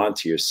adding on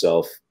to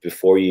yourself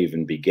before you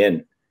even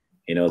begin.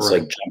 You know, it's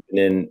right.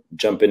 Like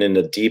jumping in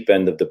the deep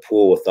end of the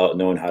pool without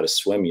knowing how to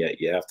swim yet.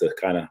 You have to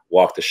kind of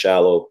walk the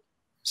shallow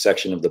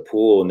section of the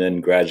pool and then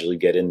gradually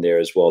get in there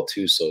as well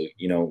too. So,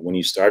 you know, when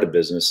you start a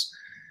business,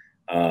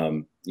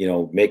 you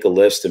know, make a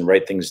list and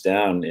write things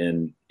down,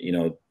 and, you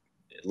know,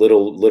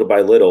 little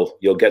by little,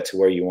 you'll get to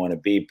where you want to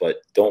be, but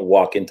don't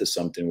walk into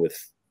something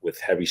with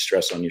heavy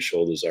stress on your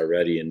shoulders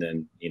already. And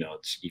then, you know,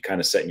 you kind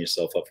of setting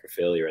yourself up for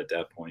failure at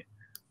that point.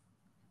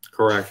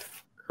 Correct.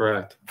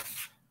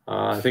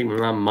 I think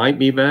I might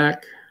be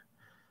back.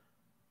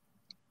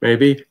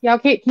 Maybe. Y'all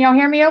can y'all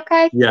hear me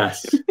okay?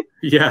 Yes.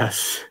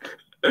 Yes.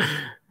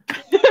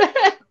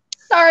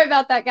 Sorry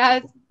about that,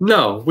 guys.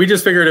 No, we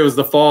just figured it was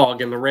the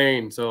fog and the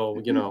rain.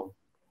 So, you know,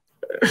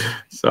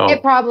 so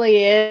it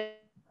probably is.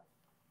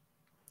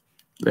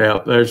 Yeah,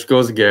 there she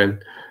goes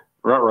again.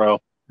 Ruh-roh.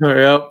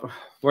 Yep.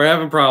 We're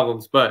having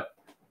problems, but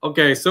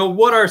okay. So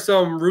what are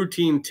some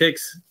routine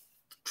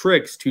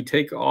tricks to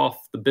take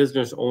off the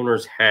business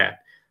owner's hat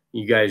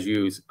you guys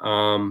use?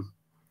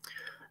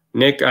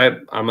 Nick,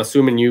 I'm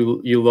assuming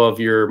you love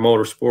your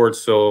motorsports,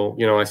 so,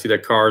 you know, I see the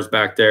cars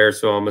back there,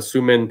 so I'm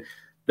assuming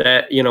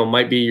that, you know,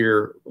 might be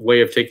your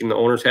way of taking the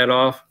owner's hat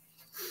off.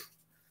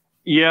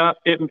 Yeah,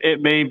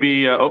 it may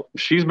be. Oh,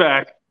 she's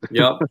back.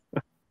 Yep.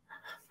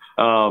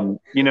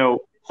 You know,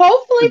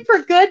 hopefully for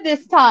good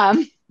this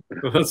time.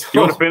 You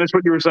want to finish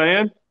what you were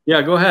saying?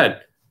 Yeah, go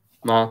ahead,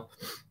 Ma.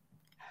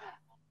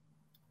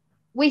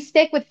 We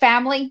stick with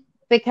family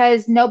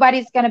because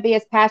nobody's going to be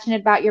as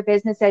passionate about your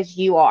business as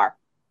you are.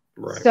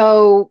 Right.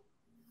 So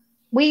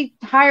we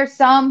hire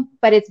some,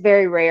 but it's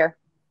very rare.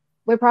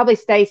 We probably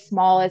stay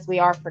small as we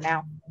are for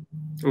now.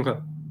 Okay.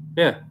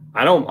 Yeah.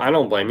 I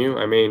don't blame you.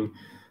 I mean,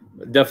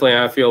 definitely,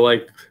 I feel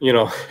like, you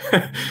know,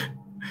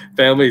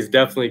 family is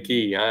definitely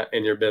key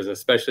in your business,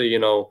 especially, you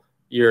know,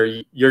 your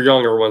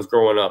younger ones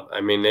growing up.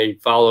 I mean, they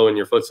follow in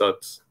your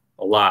footsteps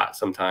a lot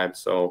sometimes.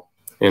 So,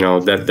 you know,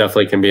 that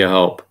definitely can be a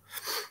help.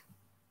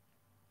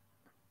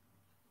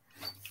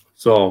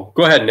 So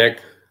go ahead,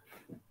 Nick.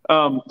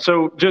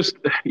 So just,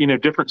 you know,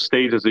 different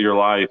stages of your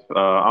life.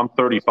 I'm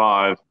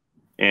 35,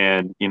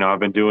 And, you know, I've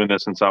been doing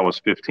this since I was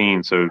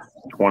 15, so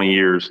 20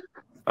 years.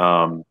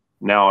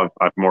 Now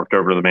I've morphed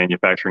over to the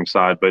manufacturing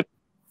side, but,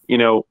 you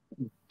know,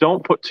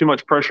 don't put too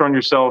much pressure on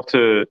yourself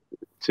to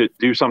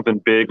do something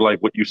big like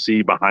what you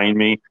see behind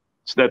me.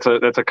 So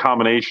that's a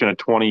combination of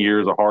 20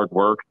 years of hard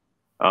work.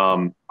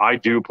 I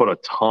do put a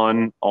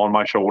ton on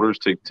my shoulders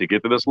to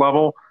get to this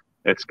level.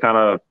 It's kind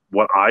of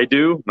what I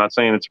do. I'm not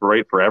saying it's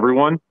great for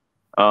everyone,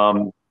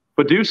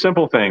 but do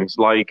simple things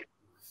like,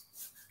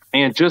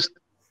 and just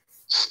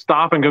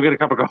stop and go get a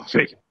cup of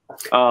coffee.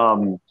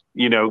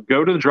 You know,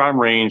 go to the driving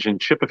range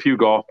and chip a few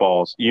golf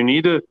balls. You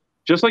need to,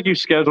 just like you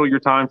schedule your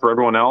time for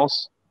everyone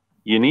else,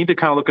 you need to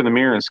kind of look in the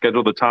mirror and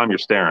schedule the time you're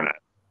staring at.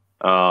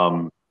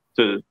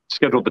 To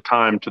schedule the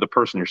time to the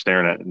person you're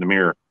staring at in the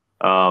mirror.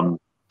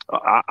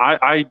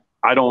 I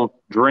don't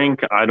drink,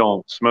 I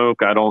don't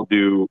smoke, I don't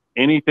do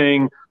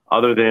anything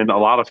other than a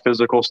lot of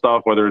physical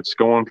stuff, whether it's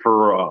going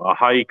for a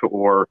hike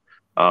or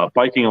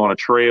biking on a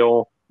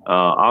trail.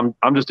 I'm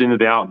just into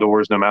the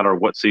outdoors, no matter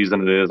what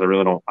season it is. I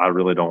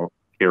really don't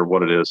care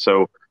what it is.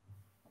 So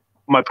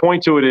my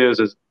point to it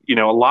is, you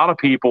know, a lot of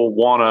people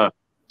want to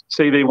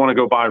say they want to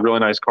go buy a really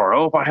nice car.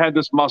 Oh, if I had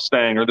this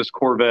Mustang or this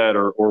Corvette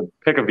or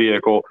pick a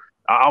vehicle,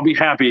 I'll be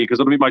happy because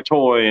it'll be my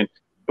toy. And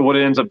what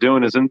it ends up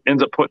doing is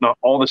ends up putting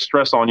all this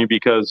stress on you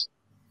because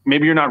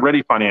maybe you're not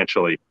ready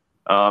financially.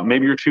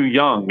 Maybe you're too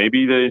young.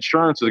 Maybe the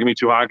insurance is going to be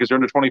too high because you're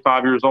under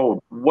 25 years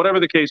old.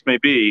 Whatever the case may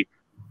be,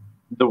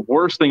 the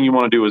worst thing you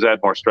want to do is add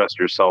more stress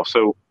to yourself.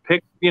 So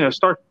start. You know,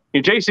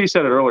 JC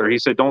said it earlier. He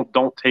said,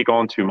 don't take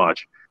on too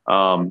much.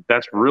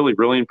 That's really,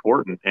 really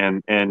important.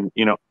 And,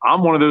 you know,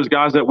 I'm one of those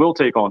guys that will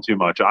take on too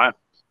much. I'm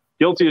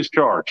guilty as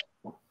charged.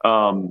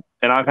 And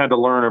I've had to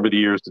learn over the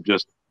years to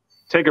just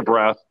take a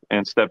breath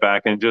and step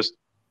back and just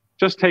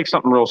take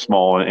something real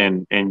small.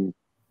 And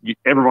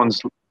everyone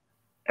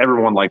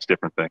likes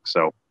different things.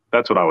 So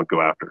that's what I would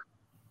go after.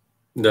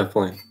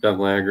 Definitely.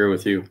 I agree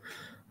with you.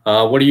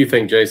 What do you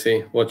think,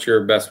 JC? What's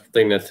your best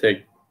thing to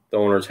take the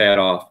owner's hat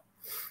off?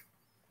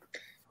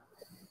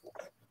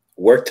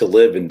 Work to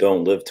live and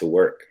don't live to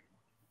work.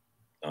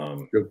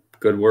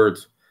 Good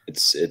words.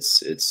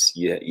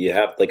 You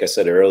have, like I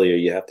said earlier,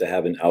 you have to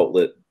have an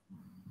outlet,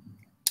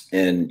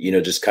 and, you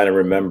know, just kind of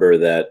remember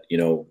that, you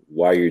know,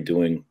 why you're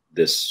doing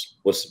this.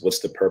 What's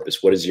the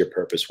purpose? What is your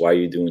purpose? Why are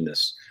you doing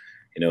this?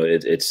 You know,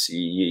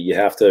 you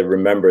have to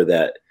remember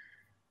that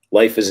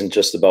life isn't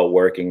just about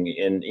working.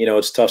 And, you know,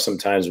 it's tough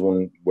sometimes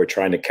when we're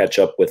trying to catch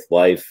up with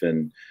life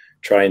and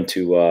trying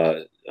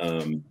to,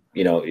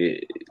 you know,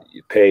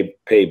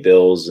 pay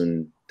bills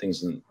and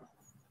things in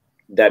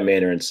that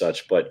manner and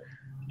such. But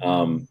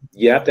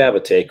you have to have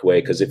a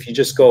takeaway, because if you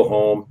just go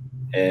home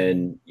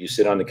and you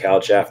sit on the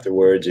couch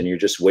afterwards and you're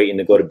just waiting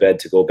to go to bed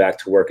to go back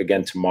to work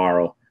again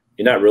tomorrow,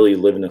 you're not really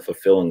living a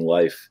fulfilling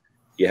life.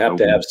 You have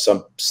to have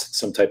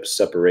some type of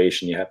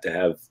separation. You have to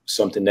have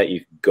something that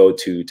you go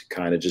to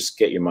kind of just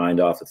get your mind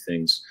off of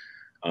things.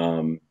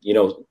 You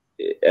know,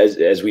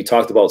 as we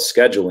talked about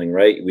scheduling,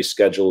 right? We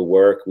schedule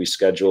work, we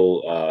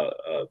schedule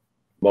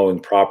mowing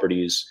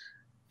properties.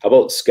 How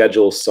about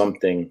schedule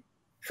something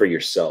for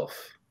yourself?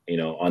 You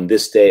know, on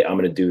this day, I'm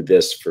going to do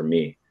this for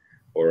me.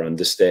 Or on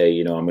this day,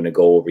 you know, I'm going to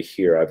go over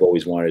here. I've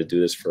always wanted to do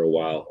this for a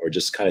while. Or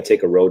just kind of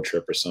take a road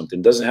trip or something.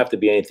 It doesn't have to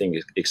be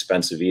anything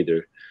expensive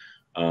either.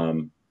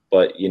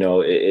 But, you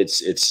know,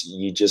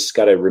 you just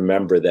got to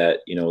remember that,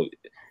 you know,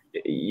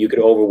 you could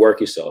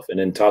overwork yourself. And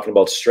then talking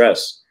about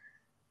stress,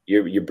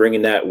 you're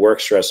bringing that work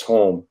stress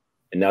home,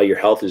 and now your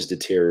health is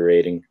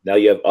deteriorating. Now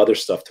you have other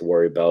stuff to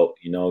worry about.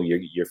 You know,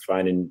 you're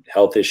finding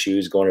health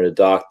issues, going to the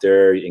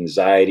doctor,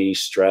 anxiety,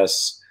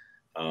 stress,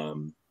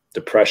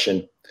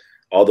 depression,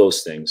 all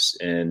those things.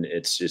 And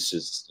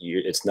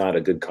it's not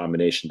a good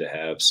combination to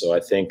have. So I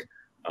think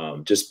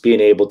just being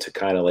able to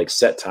kind of like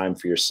set time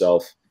for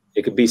yourself.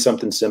 It could be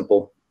something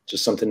simple,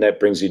 just something that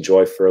brings you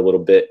joy for a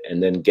little bit,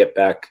 and then get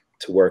back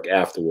to work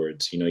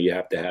afterwards. You know, you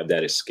have to have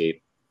that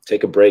escape.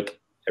 Take a break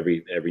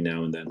every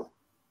now and then.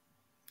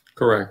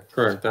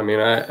 Correct. I mean,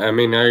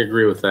 I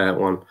agree with that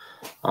one.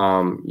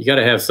 You got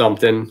to have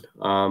something.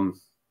 I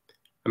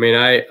mean,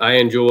 I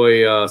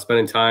enjoy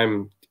spending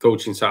time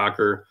coaching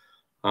soccer,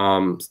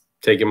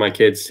 taking my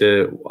kids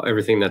to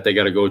everything that they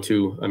got to go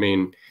to. I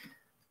mean,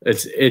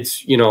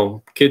 it's you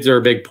know, kids are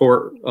a big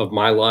part of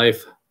my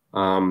life.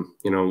 You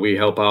know, we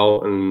help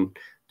out and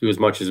do as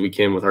much as we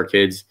can with our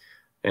kids,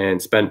 and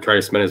try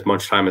to spend as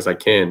much time as I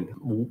can.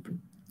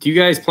 Do you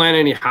guys plan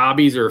any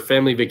hobbies or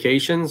family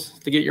vacations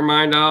to get your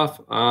mind off?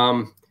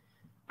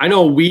 I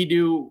know we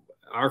do.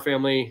 Our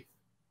family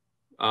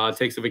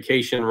takes a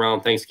vacation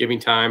around Thanksgiving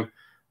time.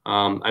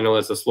 I know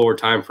that's a slower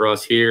time for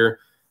us here,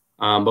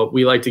 but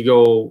we like to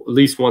go at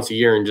least once a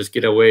year and just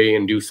get away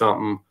and do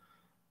something.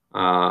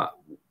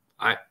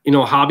 You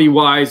know, hobby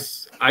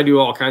wise, I do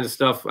all kinds of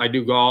stuff. I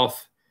do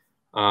golf.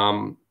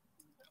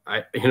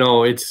 You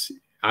know,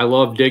 I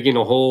love digging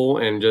a hole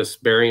and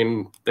just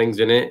burying things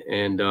in it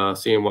and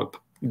seeing what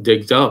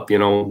digs up, you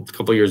know, a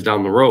couple of years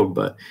down the road.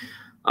 But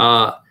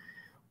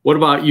what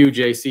about you,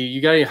 JC?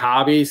 You got any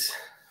hobbies?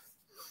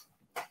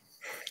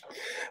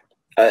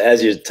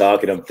 As you're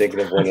talking, I'm thinking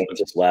of one. I'm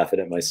just laughing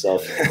at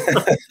myself.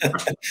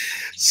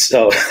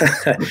 so,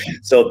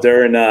 so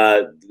during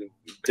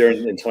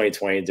in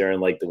 2020, during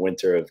like the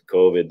winter of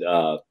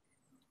COVID,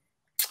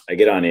 I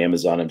get on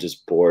Amazon. I'm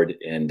just bored,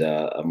 and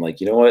I'm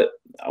like, you know what?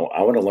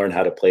 I want to learn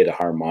how to play the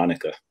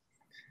harmonica.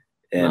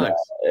 And Nice.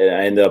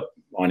 I end up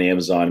on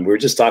Amazon. We were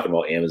just talking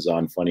about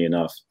Amazon. Funny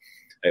enough,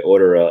 I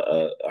order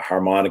a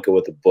harmonica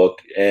with a book,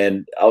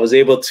 and I was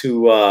able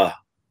to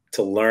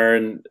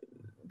learn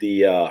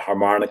the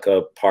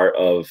harmonica part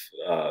of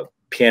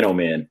Piano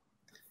Man,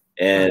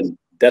 and Nice.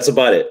 that's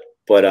about it.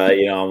 But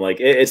you know, I'm like,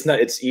 it's not.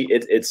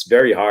 It's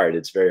very hard.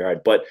 It's very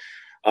hard. But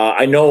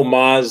I know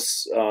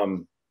Ma's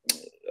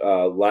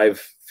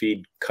live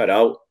feed cut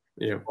out.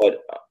 Yeah.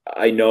 But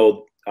I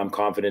know I'm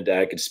confident that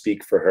I could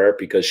speak for her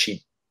because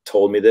she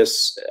told me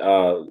this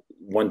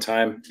one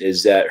time,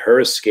 is that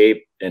her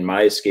escape and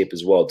my escape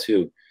as well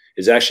too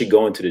is actually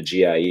going to the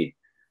GIE.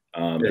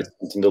 It's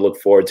something to look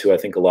forward to. I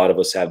think a lot of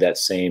us have that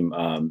same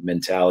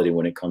mentality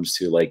when it comes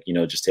to, like, you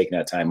know, just taking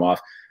that time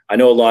off. I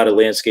know a lot of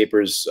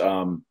landscapers,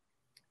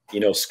 you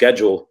know,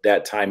 schedule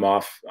that time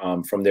off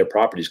from their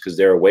properties because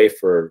they're away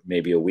for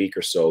maybe a week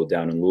or so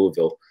down in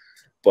Louisville.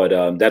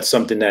 But that's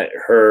something that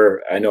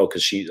I know,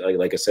 because she,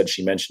 like I said,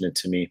 she mentioned it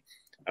to me.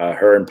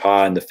 Her and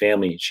Pa and the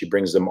family, she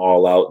brings them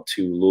all out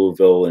to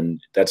Louisville, and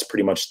that's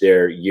pretty much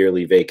their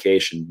yearly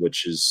vacation,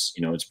 which is,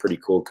 you know, it's pretty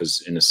cool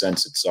because in a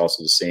sense it's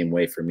also the same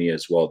way for me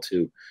as well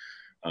too.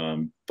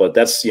 But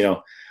that's, you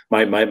know,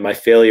 my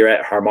failure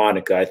at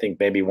harmonica. I think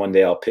maybe one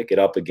day I'll pick it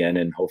up again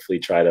and hopefully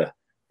try to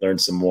learn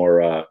some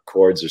more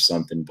chords or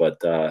something. But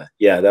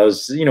yeah, that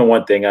was, you know,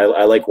 one thing.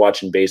 I like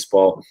watching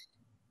baseball.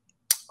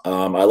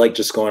 I like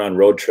just going on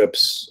road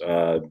trips,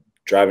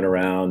 driving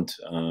around,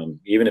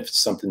 even if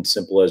it's something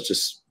simple as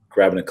just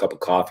grabbing a cup of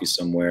coffee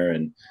somewhere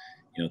and,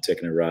 you know,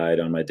 taking a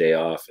ride on my day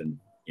off. And,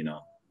 you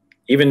know,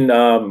 even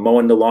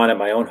mowing the lawn at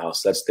my own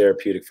house, that's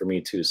therapeutic for me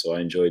too. So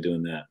I enjoy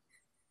doing that.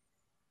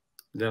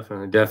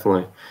 Definitely,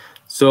 definitely.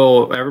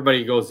 So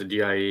everybody goes to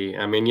GIE.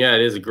 I mean, yeah,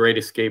 it is a great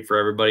escape for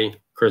everybody.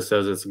 Chris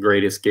says it's a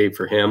great escape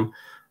for him.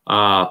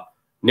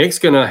 Nick's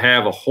going to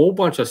have a whole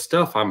bunch of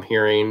stuff, I'm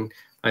hearing.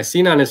 I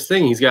seen on his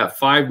thing, he's got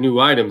 5 new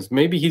items.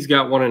 Maybe he's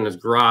got one in his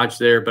garage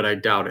there, but I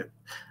doubt it.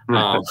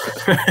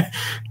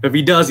 If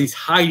he does, he's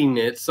hiding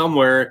it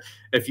somewhere.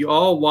 If you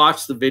all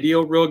watch the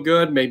video real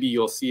good, maybe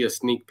you'll see a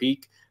sneak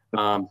peek.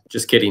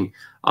 Just kidding.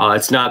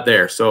 It's not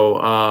there.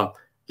 So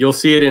you'll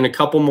see it in a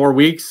couple more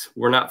weeks.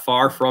 We're not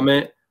far from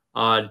it.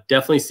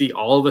 Definitely see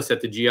all of us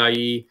at the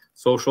GIE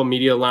Social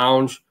Media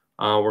Lounge.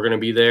 We're going to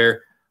be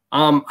there.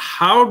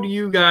 How do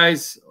you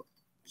guys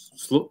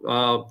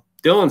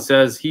Dylan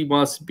says he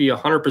wants to be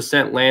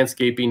 100%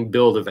 landscaping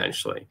build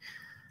eventually.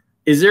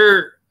 Is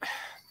there,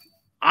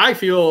 I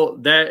feel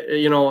that,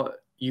 you know,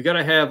 you got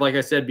to have, like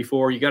I said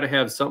before, you got to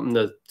have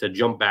something to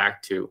jump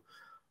back to.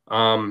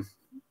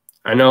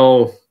 I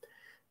know,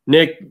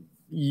 Nick,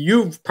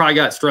 you've probably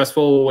got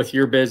stressful with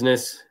your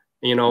business,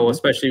 you know,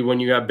 especially when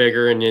you got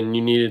bigger and then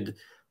you needed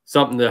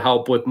something to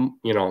help with,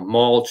 you know,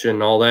 mulch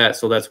and all that.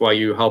 So that's why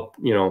you help,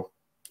 you know,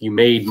 you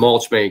made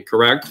Mulch Mate,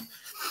 correct?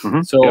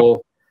 So, yep.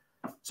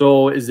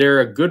 So is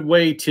there a good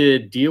way to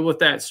deal with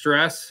that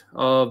stress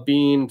of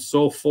being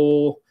so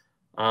full,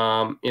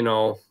 you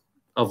know,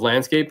 of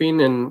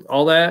landscaping and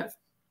all that?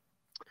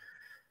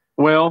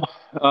 Well,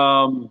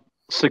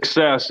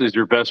 success is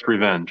your best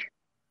revenge.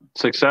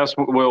 Success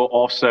will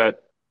offset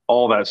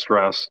all that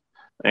stress.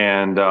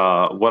 And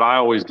what I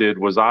always did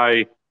was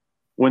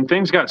when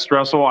things got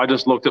stressful, I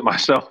just looked at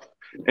myself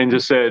and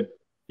just said,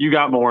 you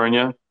got more in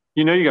you.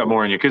 You know, you got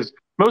more in you, because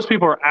most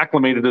people are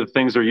acclimated to the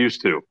things they're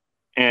used to.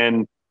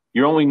 And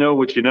you only know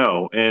what you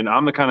know. And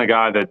I'm the kind of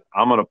guy that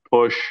I'm going to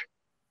push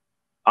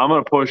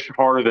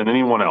harder than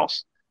anyone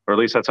else, or at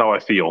least that's how I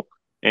feel.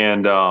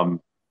 And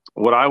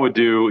what I would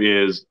do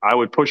is I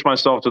would push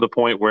myself to the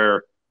point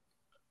where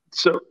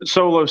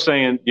Solo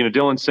saying, you know,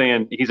 Dylan's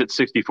saying he's at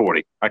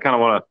 60-40. I kind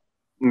of want to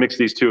mix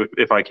these two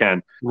if I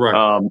can.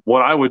 Right.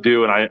 What I would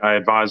do, and I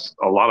advise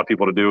a lot of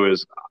people to do,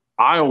 is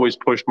I always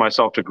pushed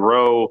myself to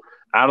grow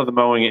out of the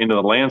mowing into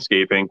the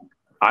landscaping.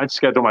 I'd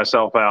schedule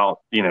myself out,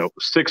 you know,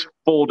 6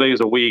 full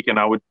days a week, and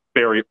I would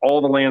bury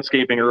all the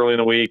landscaping early in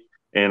the week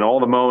and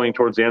all the mowing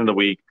towards the end of the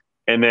week.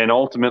 And then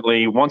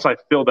ultimately, once I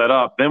filled that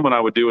up, then what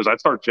I would do is I'd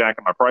start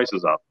jacking my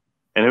prices up.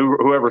 And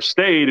whoever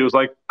stayed, it was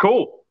like,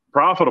 cool,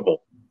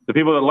 profitable. The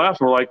people that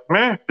left were like,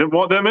 meh, didn't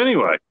want them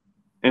anyway.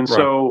 And right.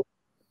 So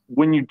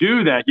when you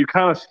do that, you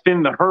kind of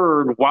thin the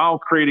herd while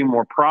creating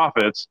more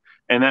profits.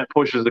 And that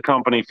pushes the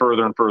company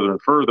further and further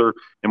and further.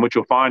 And what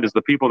you'll find is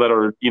the people that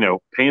are, you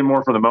know, paying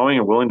more for the mowing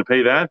and willing to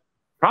pay that,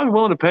 probably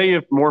willing to pay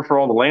you more for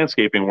all the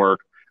landscaping work,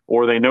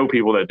 or they know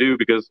people that do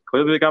because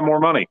clearly they got more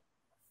money.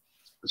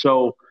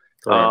 So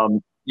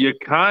you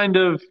kind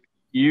of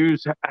you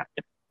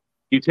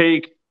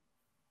take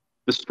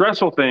the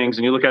stressful things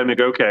and you look at them and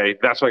go, okay,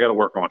 that's what I got to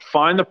work on.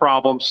 Find the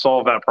problem,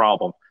 solve that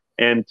problem.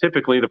 And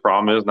typically the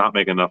problem is not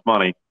making enough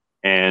money.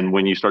 And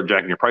when you start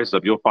jacking your prices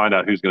up, you'll find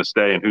out who's going to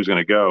stay and who's going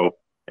to go.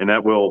 And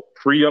that will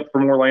free up for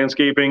more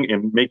landscaping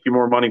and make you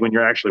more money when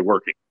you're actually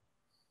working.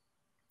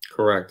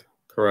 Correct.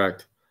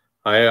 Correct.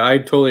 I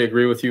totally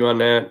agree with you on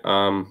that.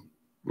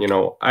 You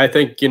know, I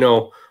think, you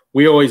know,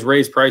 we always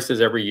raise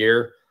prices every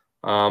year.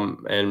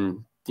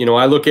 And, you know,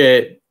 I look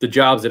at the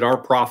jobs that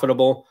aren't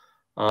profitable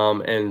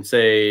and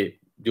say,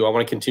 do I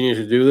want to continue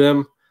to do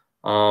them?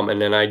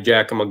 And then I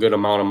jack them a good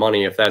amount of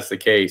money if that's the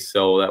case.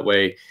 So that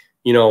way,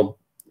 you know,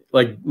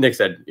 like Nick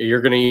said,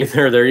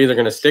 they're either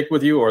going to stick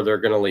with you or they're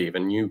going to leave.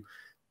 And you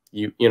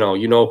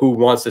know who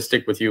wants to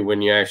stick with you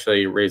when you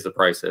actually raise the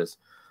prices.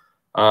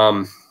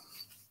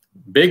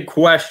 Big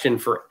question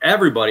for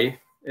everybody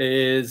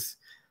is,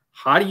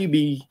 how do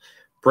you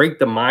break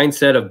the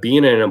mindset of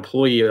being an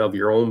employee of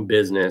your own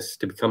business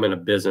to becoming a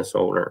business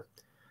owner?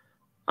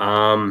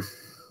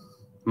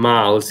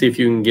 Ma, let's see if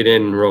you can get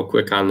in real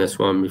quick on this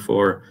one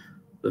before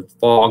the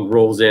fog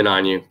rolls in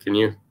on you. Can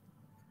you?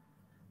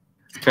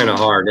 It's kind of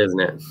hard, isn't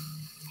it?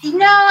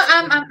 No,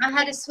 I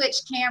had to switch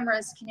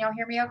cameras. Can y'all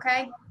hear me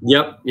okay?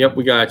 Yep,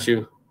 we got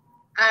you.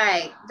 All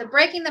right. The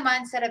breaking the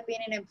mindset of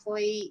being an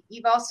employee,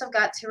 you've also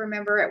got to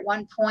remember at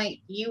one point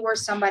you were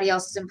somebody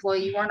else's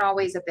employee. You weren't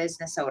always a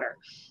business owner.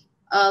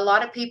 A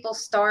lot of people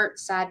start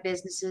side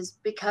businesses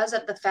because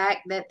of the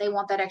fact that they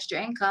want that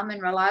extra income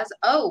and realize,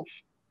 oh,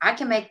 I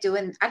can make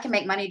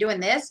money doing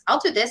this. I'll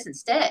do this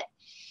instead.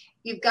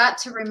 You've got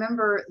to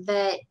remember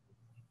that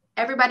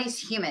everybody's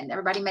human.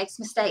 Everybody makes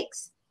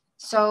mistakes.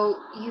 So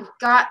you've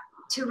got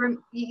to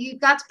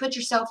put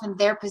yourself in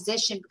their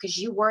position because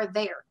you were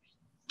there.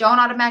 Don't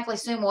automatically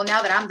assume, well,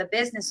 now that I'm the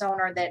business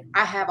owner that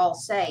I have all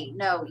say.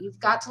 No, you've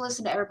got to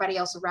listen to everybody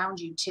else around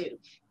you too.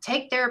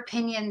 Take their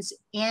opinions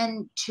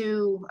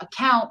into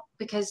account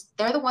because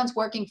they're the ones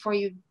working for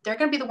you. They're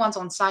going to be the ones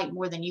on site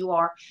more than you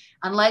are,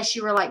 unless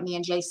you were like me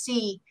and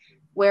JC,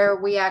 where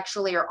we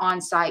actually are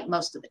on site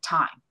most of the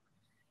time.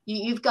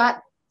 You've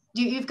got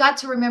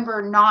to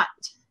remember not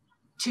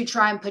to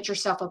try and put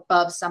yourself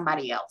above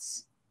somebody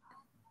else.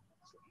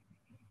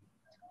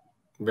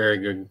 Very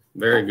good.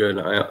 Very good.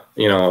 I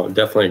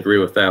definitely agree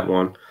with that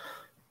one.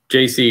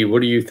 JC,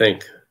 what do you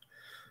think?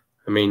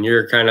 I mean,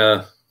 you're kind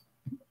of,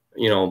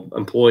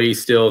 employee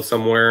still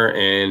somewhere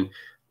and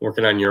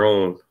working on your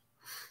own.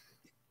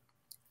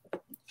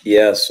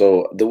 Yeah.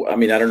 So, I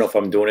don't know if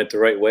I'm doing it the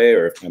right way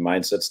or if my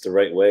mindset's the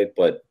right way,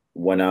 but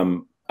when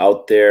I'm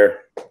out there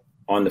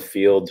on the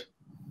field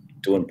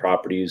doing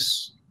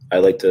properties, I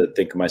like to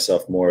think of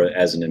myself more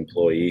as an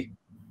employee.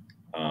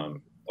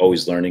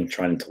 Always learning,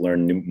 trying to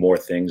learn more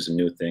things and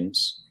new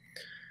things,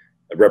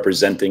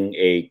 representing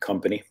a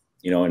company,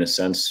 in a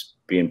sense,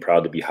 being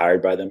proud to be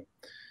hired by them.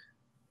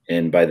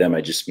 And by them, I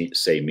just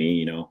say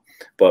me,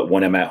 but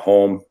when I'm at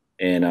home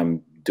and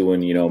I'm doing,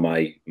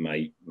 my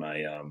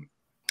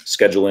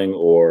scheduling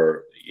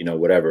or,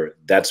 whatever,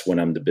 that's when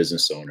I'm the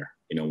business owner.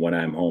 When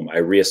I'm home, I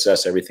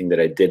reassess everything that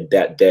I did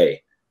that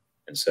day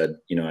and said,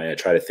 I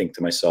try to think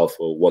to myself,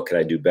 well, what could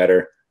I do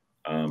better?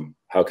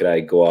 How could I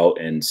go out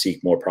and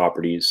seek more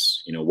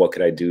properties? What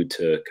could I do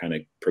to kind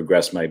of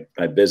progress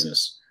my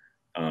business?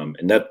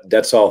 And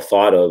that's all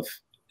thought of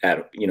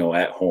at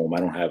home. I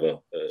don't have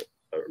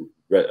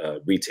a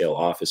retail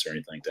office or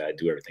anything like that. I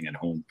do everything at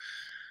home,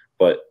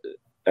 but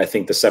I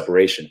think the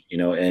separation,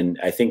 and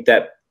I think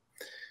that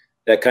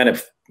kind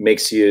of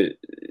makes you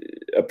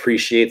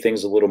appreciate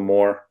things a little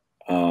more.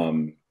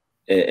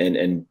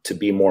 And to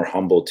be more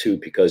humble too,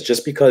 because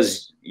just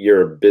because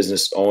you're a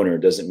business owner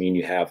doesn't mean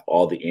you have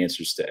all the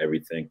answers to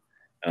everything.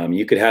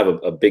 You could have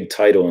a big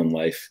title in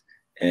life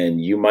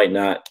and you might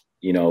not,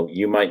 you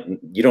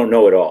don't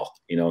know it all,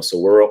 so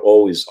we're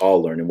always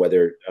all learning.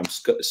 Whether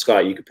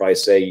Scott, you could probably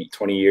say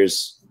 20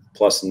 years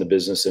plus in the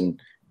business and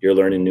you're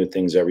learning new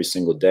things every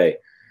single day.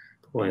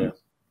 Oh, yeah.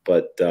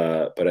 But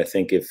I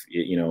think if,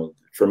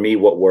 for me,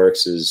 what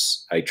works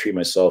is I treat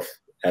myself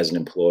as an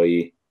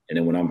employee. And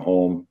then when I'm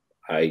home,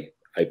 I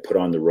put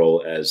on the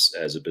role as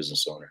a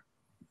business owner.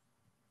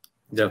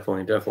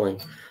 Definitely.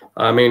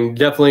 I mean,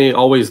 definitely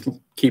always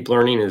keep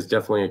learning is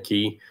definitely a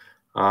key.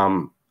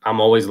 I'm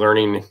always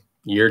learning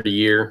year to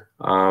year.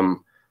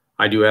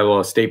 I do have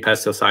a state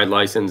pesticide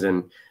license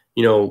and,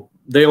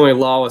 they only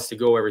allow us to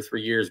go every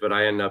 3 years, but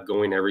I end up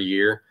going every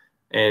year.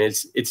 And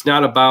it's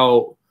not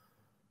about,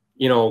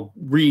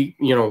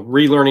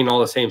 relearning all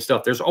the same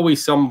stuff. There's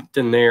always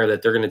something there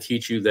that they're going to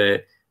teach you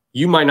that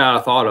you might not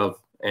have thought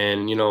of.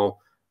 And,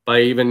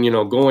 by even,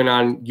 going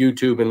on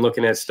YouTube and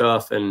looking at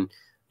stuff and,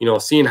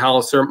 seeing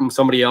how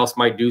somebody else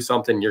might do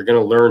something, you're going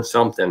to learn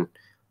something.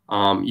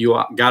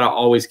 You got to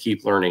always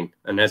keep learning.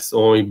 And that's the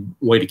only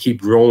way to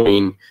keep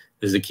growing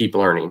is to keep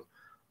learning.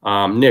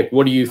 Nick,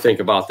 what do you think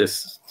about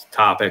this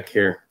topic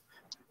here?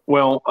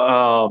 Well,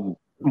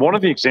 one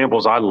of the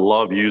examples I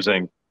love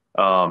using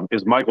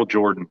is Michael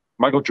Jordan.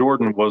 Michael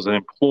Jordan was an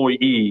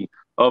employee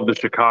of the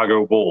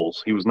Chicago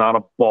Bulls. He was not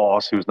a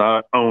boss. He was not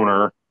an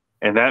owner.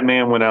 And that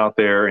man went out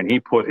there and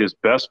he put his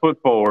best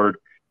foot forward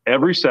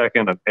every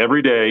second of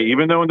every day,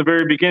 even though in the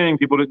very beginning,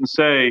 people didn't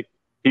say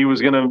he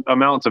was going to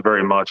amount to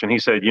very much. And he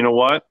said, you know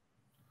what?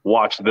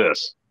 Watch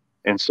this.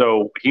 And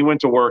so he went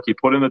to work, he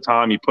put in the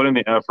time, he put in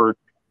the effort,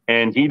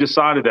 and he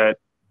decided that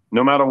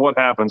no matter what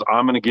happens,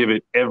 I'm going to give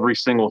it every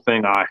single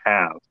thing I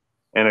have.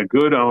 And a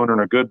good owner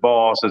and a good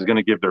boss is going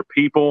to give their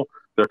people,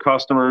 their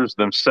customers,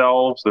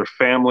 themselves, their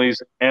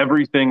families,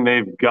 everything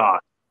they've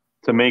got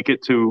to make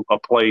it to a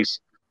place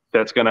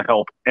that's going to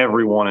help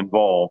everyone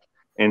involved.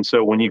 And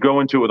so when you go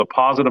into it with a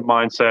positive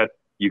mindset,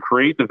 you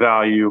create the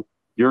value,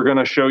 you're going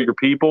to show your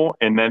people,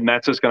 and then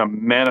that's just going to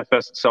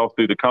manifest itself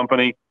through the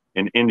company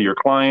and into your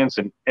clients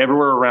and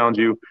everywhere around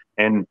you.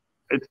 And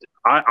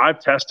I've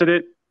tested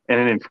it, and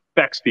it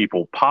infects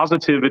people.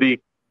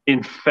 Positivity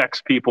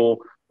infects people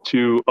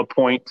to a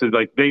point to,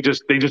 like, they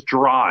just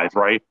drive,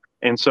 right?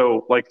 And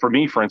so, like, for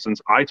me, for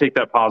instance, I take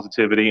that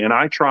positivity and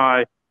I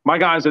try, my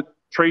guys at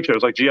trade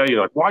shows like GIE,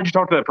 like, why'd you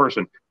talk to that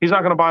person? He's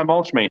not going to buy a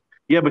mulch mate.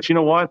 Yeah, but you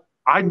know what?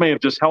 I may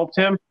have just helped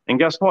him, and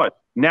guess what?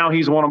 Now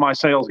he's one of my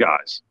sales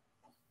guys.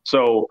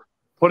 So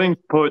putting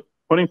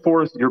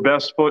forth your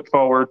best foot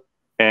forward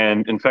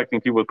and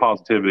infecting people with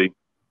positivity,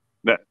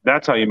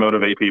 that's how you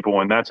motivate people,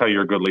 and that's how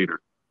you're a good leader.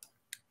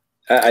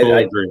 I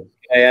agree.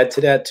 I add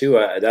to that too.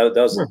 That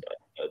was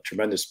a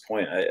tremendous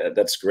point.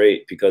 That's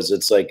great, because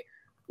it's like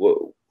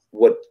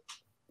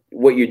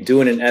what you're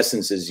doing in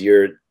essence is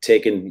you're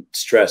taking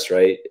stress,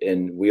 right?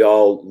 And we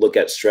all look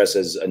at stress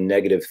as a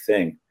negative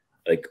thing.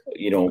 Like,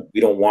 we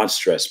don't want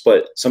stress,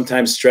 but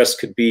sometimes stress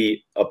could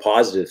be a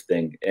positive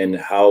thing. And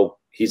how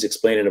he's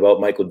explaining about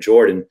Michael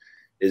Jordan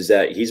is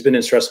that he's been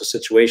in stressful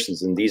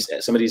situations, and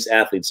some of these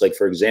athletes, like,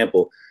 for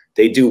example,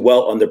 they do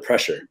well under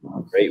pressure,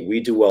 right? We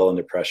do well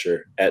under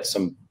pressure at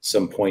some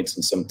points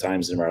and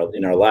sometimes in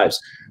our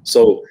lives.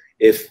 So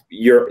if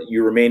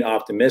you remain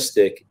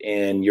optimistic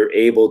and you're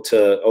able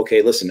to,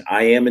 okay, listen,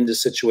 I am in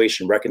this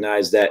situation,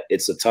 recognize that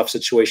it's a tough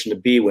situation to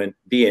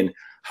be in.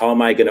 How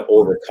am I going to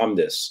overcome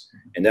this?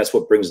 And that's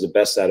what brings the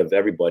best out of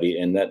everybody.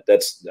 And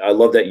I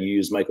love that you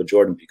use Michael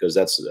Jordan, because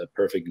that's a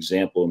perfect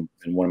example,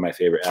 and one of my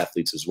favorite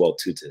athletes as well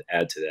too, to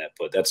add to that.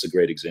 But that's a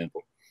great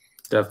example.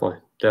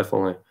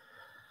 Definitely.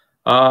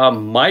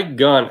 Mike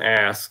Gunn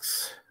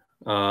asks,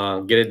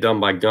 get it done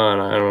by Gunn.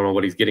 I don't know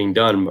what he's getting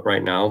done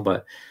right now,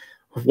 but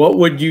what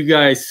would you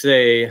guys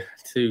say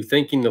to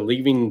thinking of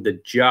leaving the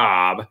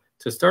job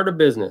to start a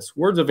business?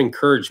 Words of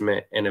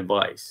encouragement and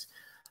advice.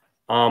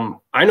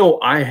 I know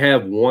I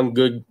have one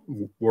good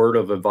word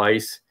of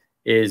advice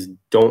is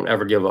don't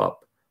ever give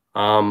up.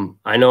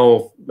 I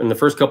know in the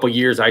first couple of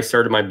years I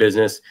started my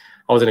business,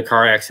 I was in a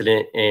car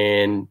accident,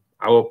 and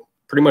I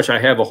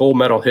have a whole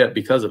metal hip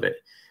because of it.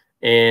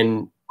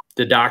 And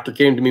the doctor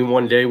came to me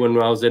one day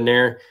when I was in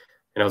there,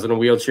 and I was in a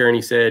wheelchair, and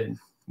he said,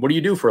 "What do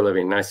you do for a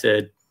living?" And I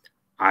said,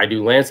 "I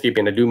do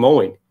landscaping. I do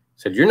mowing." He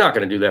said, "You're not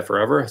going to do that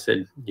forever." I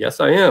said, "Yes,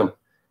 I am."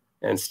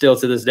 And still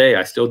to this day,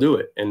 I still do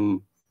it.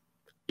 And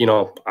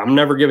I'm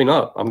never giving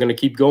up. I'm going to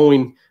keep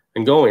going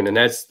and going. And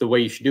that's the way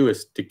you should do,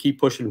 is to keep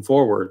pushing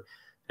forward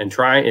and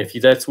try. If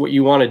that's what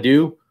you want to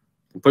do,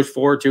 push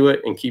forward to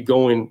it and keep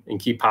going and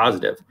keep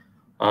positive.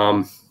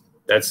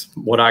 That's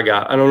what I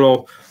got. I don't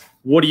know.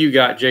 What do you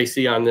got,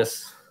 JC, on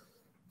this?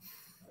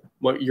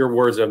 What your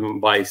words of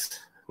advice,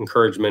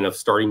 encouragement of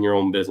starting your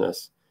own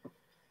business?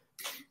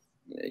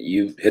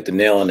 You hit the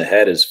nail on the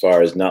head as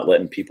far as not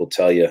letting people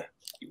tell you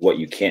what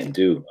you can't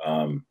do.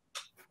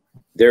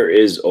 There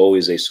is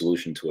always a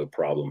solution to a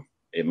problem.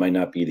 It might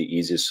not be the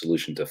easiest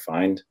solution to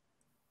find.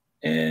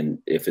 And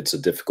if it's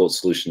a difficult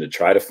solution to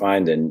try to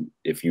find, and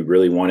if you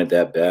really want it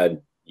that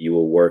bad, you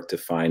will work to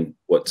find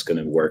what's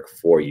going to work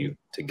for you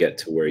to get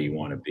to where you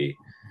want to be.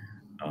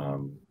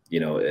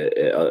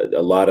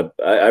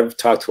 I've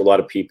talked to a lot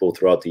of people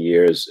throughout the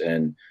years,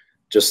 and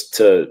just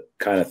to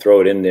kind of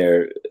throw it in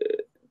there,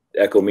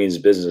 Echo Means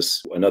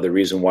Business, another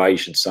reason why you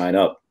should sign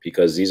up,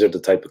 because these are the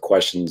type of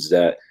questions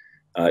that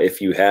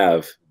if you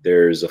have,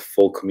 there's a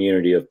full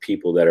community of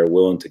people that are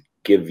willing to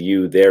give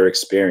you their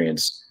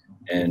experience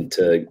and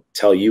to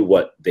tell you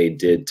what they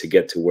did to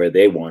get to where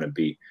they want to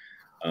be.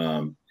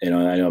 I'm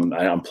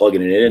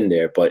plugging it in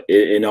there, but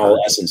in all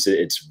essence,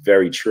 it's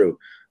very true.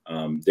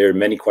 There are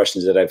many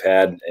questions that I've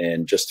had,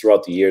 and just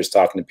throughout the years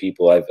talking to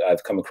people,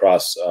 I've come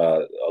across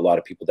a lot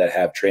of people that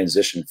have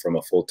transitioned from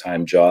a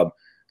full-time job,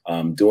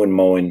 doing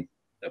mowing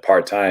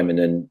part-time, and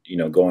then,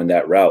 going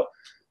that route.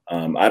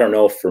 I don't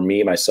know, for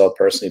me, myself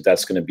personally, if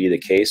that's going to be the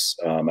case.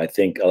 I like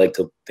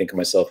to think of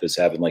myself as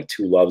having like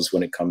two loves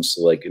when it comes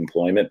to like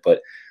employment,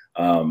 but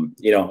I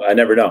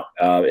never know.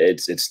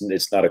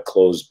 It's not a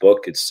closed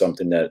book. It's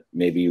something that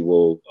maybe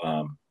will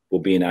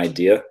be an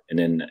idea, and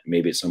then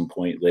maybe at some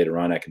point later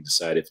on, I can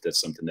decide if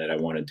that's something that I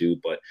want to do.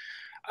 But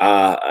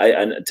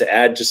to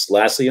add just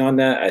lastly on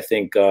that, I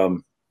think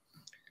have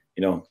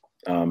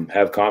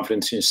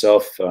confidence in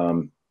yourself.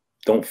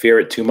 Don't fear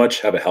it too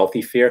much. Have a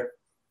healthy fear.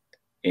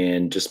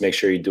 And just make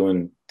sure you're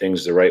doing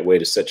things the right way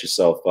to set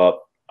yourself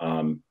up,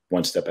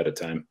 one step at a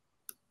time.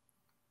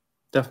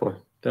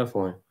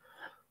 Definitely.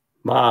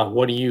 Ma,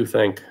 what do you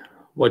think?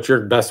 What's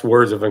your best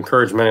words of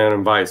encouragement and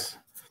advice?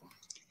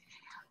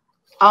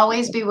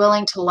 Always be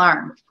willing to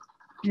learn.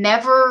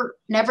 Never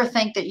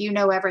think that you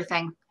know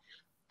everything.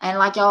 And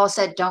like y'all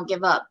said, don't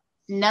give up.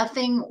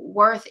 Nothing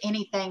worth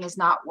anything is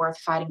not worth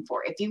fighting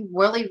for. If you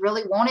really,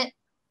 really want it,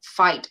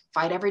 fight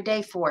every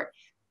day for it.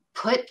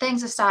 Put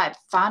things aside,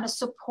 find a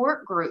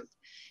support group.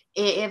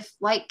 If,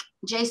 like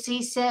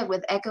JC said,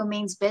 with Echo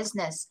Means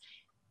Business,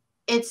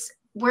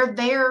 we're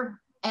there,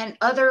 and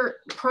other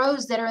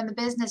pros that are in the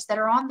business that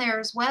are on there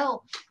as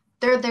well.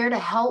 They're there to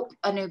help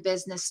a new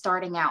business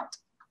starting out.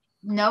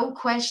 No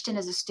question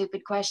is a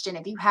stupid question.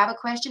 If you have a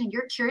question and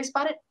you're curious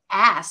about it,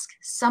 ask.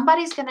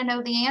 Somebody's going to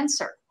know the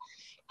answer.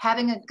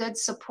 Having a good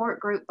support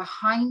group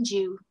behind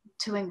you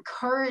to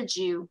encourage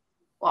you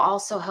will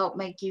also help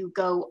make you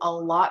go a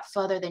lot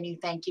further than you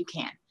think you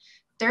can.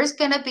 There's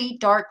going to be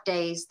dark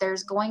days.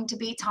 There's going to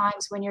be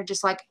times when you're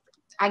just like,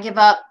 I give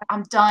up.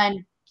 I'm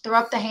done. Throw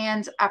up the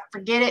hands. I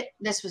forget it.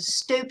 This was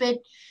stupid.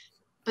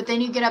 But then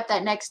you get up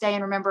that next day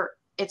and remember,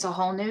 it's a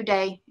whole new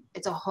day.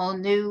 It's a whole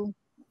new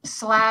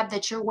slab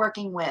that you're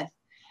working with.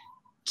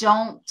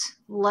 Don't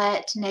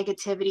let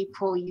negativity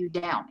pull you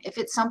down. If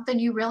it's something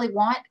you really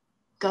want,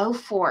 go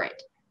for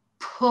it.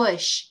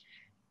 Push.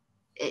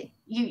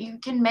 You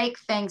can make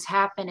things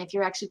happen if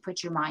you actually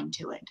put your mind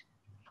to it.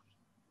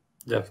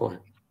 Definitely.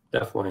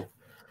 Definitely.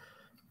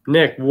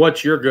 Nick,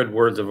 what's your good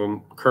words of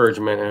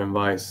encouragement and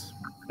advice?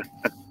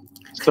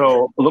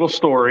 So, a little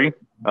story.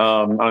 I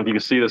don't know if you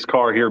can see this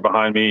car here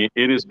behind me.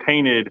 It is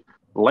painted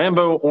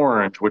Lambo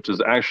orange, which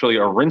is actually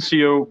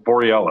Orencio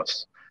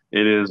Borealis.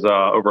 It is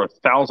over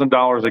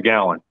 $1,000 a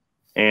gallon.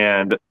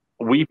 And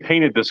we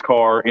painted this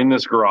car in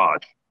this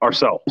garage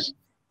ourselves.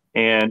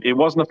 And it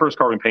wasn't the first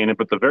car we painted,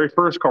 but the very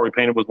first car we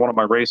painted was one of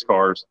my race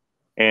cars.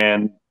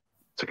 And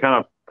to kind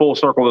of full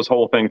circle this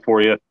whole thing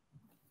for you,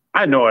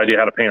 I had no idea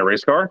how to paint a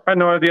race car. I had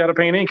no idea how to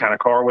paint any kind of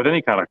car with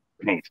any kind of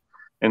paint.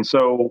 And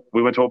so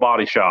we went to a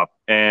body shop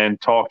and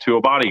talked to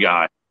a body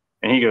guy.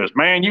 And he goes,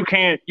 man, you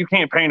can't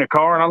paint a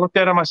car. And I looked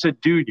at him. I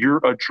said, dude, you're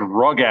a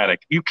drug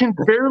addict. You can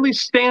barely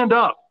stand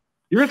up.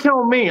 You're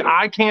telling me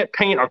I can't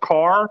paint a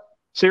car?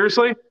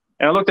 Seriously?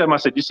 And I looked at him. I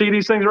said, you see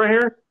these things right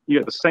here? You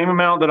got the same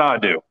amount that I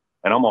do.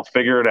 And I'm going to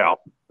figure it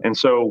out. And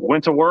so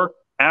went to work,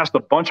 asked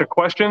a bunch of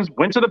questions,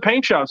 went to the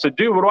paint shop, said,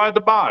 dude, what do I have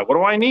to buy? What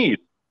do I need?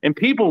 And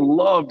people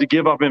love to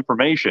give up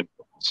information.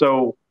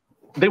 So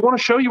they want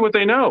to show you what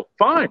they know.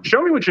 Fine,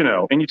 show me what you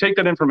know. And you take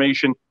that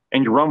information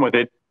and you run with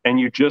it. And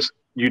you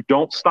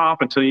don't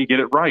stop until you get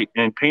it right.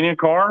 And painting a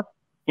car,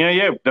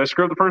 did I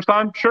screw up the first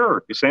time?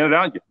 Sure. You sand it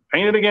out, you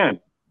paint it again.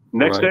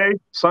 Next day,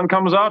 sun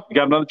comes up, you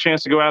got another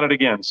chance to go at it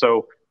again.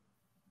 So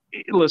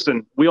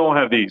listen, we all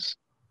have these.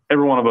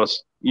 Every one of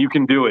us, you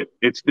can do it.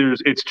 It's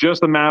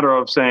just a matter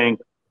of saying,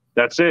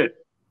 that's it.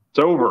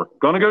 It's over.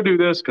 Going to go do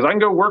this because I can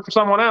go work for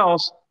someone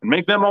else and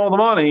make them all the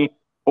money,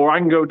 or I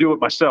can go do it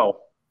myself.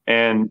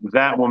 And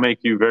that will make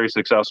you very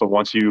successful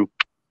once you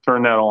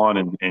turn that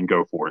on and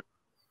go for it.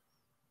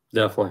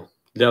 Definitely.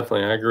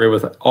 Definitely. I agree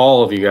with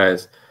all of you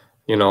guys.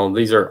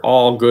 These are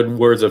all good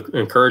words of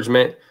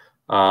encouragement.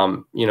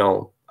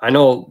 I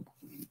know,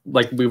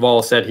 like we've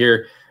all said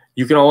here,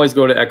 you can always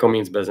go to Echo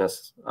Means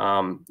Business.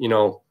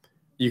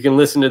 You can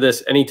listen to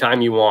this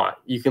anytime you want.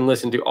 You can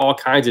listen to all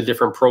kinds of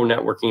different pro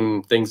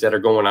networking things that are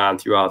going on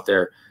throughout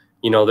there.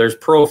 There's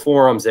pro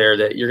forums there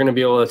that you're going to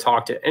be able to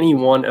talk to any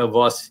one of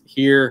us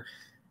here.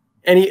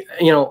 A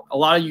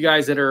lot of you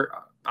guys that are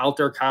out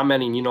there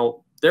commenting,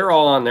 they're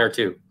all on there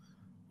too.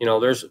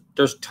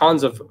 There's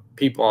tons of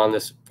people on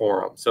this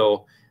forum.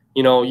 So,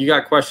 you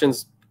got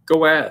questions,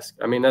 go ask.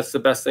 I mean, that's the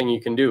best thing you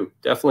can do.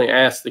 Definitely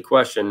ask the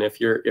question. If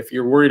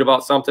you're worried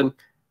about something,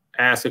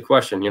 ask a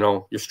question.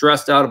 You're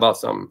stressed out about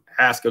something,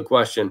 ask a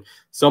question.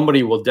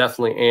 Somebody will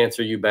definitely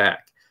answer you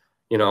back.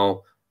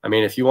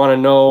 If you want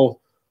to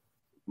know,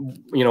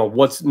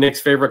 what's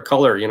Nick's favorite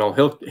color,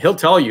 he'll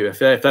tell you if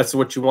that's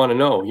what you want to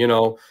know.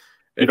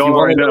 If you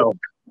already know.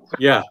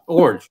 Yeah,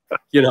 orange.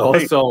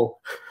 So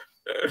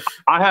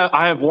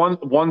I have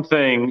one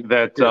thing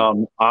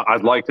that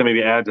I'd like to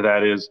maybe add to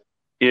that is,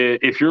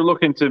 if you're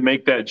looking to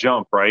make that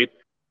jump, right,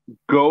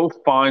 go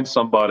find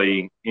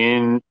somebody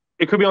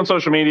it could be on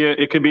social media,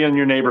 it could be in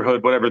your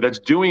neighborhood, whatever, that's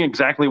doing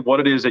exactly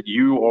what it is that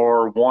you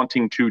are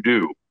wanting to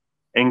do.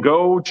 And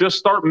go just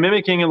start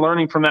mimicking and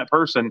learning from that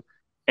person.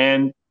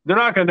 And they're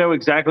not going to know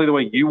exactly the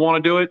way you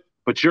want to do it,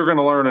 but you're going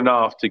to learn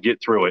enough to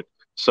get through it.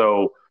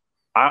 So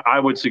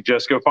I would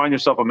suggest go find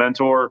yourself a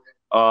mentor.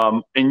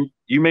 And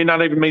you may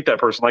not even meet that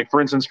person. Like,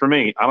 for instance, for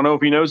me, I don't know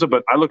if he knows it,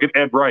 but I look at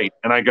Ed Wright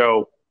and I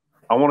go,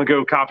 I want to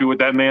go copy what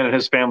that man and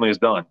his family has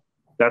done.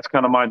 That's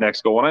kind of my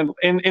next goal.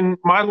 And in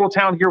my little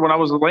town here, when I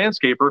was a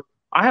landscaper,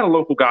 I had a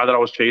local guy that I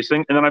was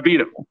chasing, and then I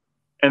beat him.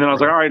 And then I was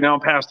like, all right, now I'm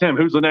past him.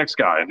 Who's the next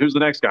guy? And who's the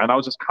next guy? And I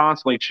was just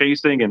constantly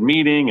chasing and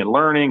meeting and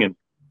learning and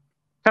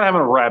kind of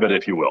having a rabbit,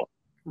 if you will.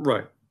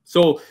 Right.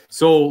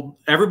 So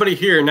everybody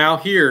here now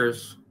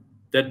hears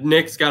that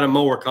Nick's got a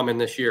mower coming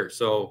this year.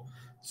 So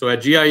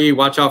at GIE,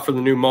 watch out for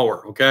the new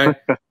mower. Okay.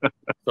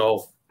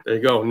 So there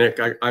you go, Nick.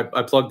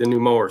 I plugged the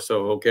new mower.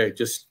 So, okay.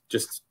 Just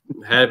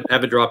have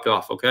it dropped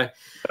off. Okay.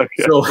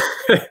 So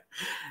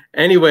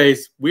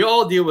anyways, we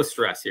all deal with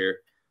stress here.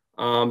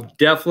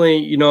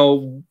 Definitely,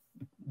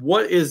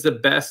 what is the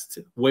best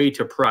way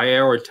to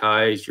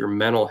prioritize your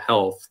mental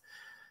health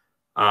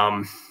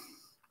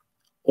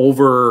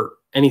over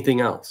anything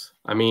else?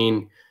 I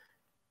mean,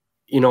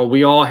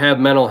 we all have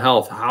mental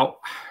health.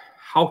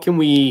 How can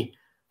we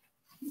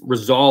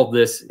resolve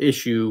this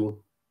issue?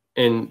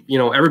 And, you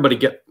know, everybody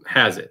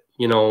has it.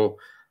 You know,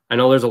 I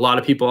know there's a lot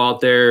of people out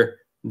there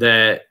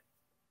that,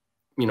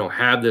 you know,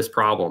 have this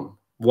problem.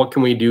 What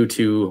can we do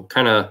to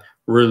kind of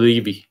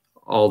relieve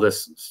all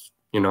this,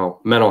 you know,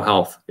 mental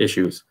health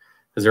issues?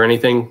 Is there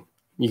anything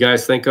you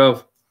guys think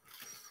of?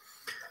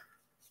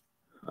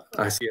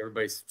 I see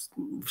everybody's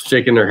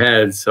shaking their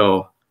heads.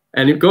 So,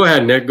 and go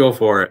ahead, Nick, go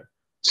for it.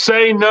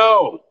 Say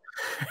no.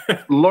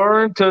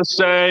 Learn to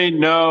say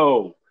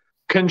no.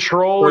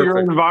 Control your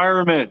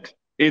environment.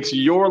 It's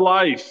your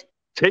life.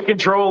 Take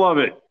control of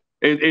it.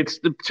 It's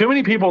too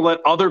many people let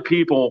other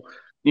people,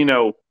 you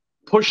know,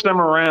 push them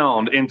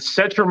around and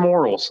set your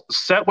morals,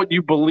 set what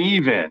you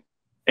believe in,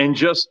 and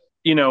just,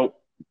 you know,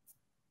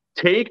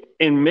 take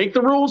and make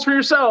the rules for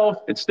yourself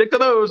and stick to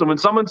those. And when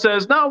someone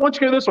says, no, I want you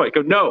to go this way,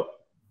 go, no,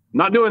 I'm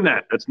not doing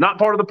that. That's not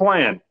part of the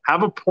plan.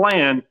 Have a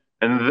plan,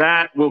 and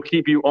that will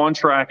keep you on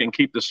track and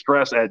keep the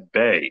stress at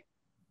bay.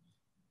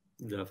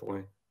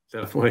 Definitely.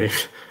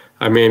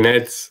 I mean,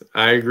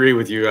 I agree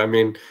with you. I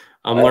mean,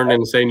 I'm learning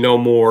to say no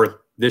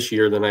more this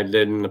year than I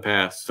did in the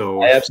past.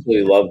 So I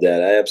absolutely love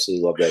that.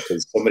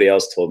 Because somebody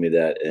else told me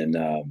that. And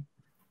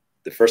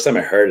the first time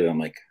I heard it, I'm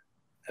like,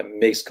 that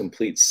makes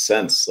complete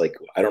sense. Like,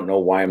 I don't know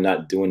why I'm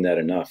not doing that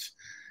enough.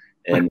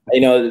 And,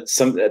 you know,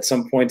 at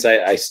some points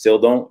I still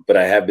don't, but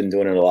I have been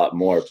doing it a lot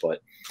more.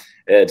 But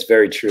it's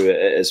very true.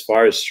 As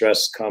far as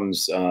stress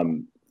comes,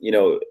 you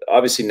know,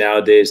 obviously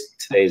nowadays,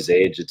 today's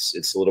age,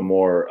 it's a little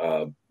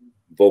more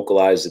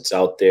vocalized. It's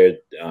out there.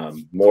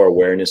 More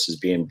awareness is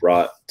being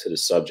brought to the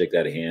subject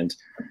at hand.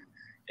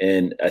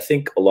 And I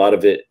think a lot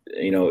of it,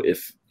 you know,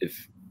 if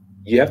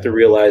you have to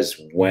realize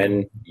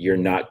when you're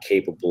not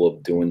capable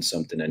of doing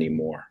something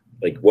anymore,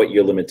 like what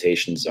your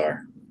limitations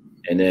are,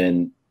 and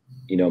then,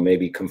 you know,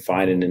 maybe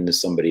confining into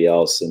somebody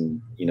else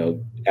and, you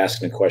know,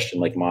 asking a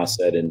question like Ma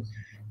said, and,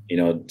 you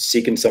know,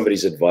 seeking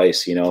somebody's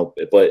advice, you know,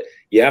 but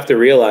you have to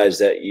realize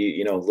that,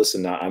 you know,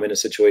 listen, I'm in a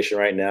situation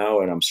right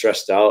now and I'm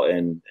stressed out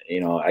and, you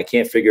know, I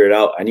can't figure it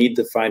out. I need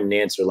to find an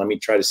answer. Let me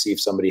try to see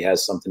if somebody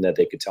has something that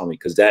they could tell me.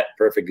 Because that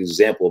perfect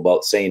example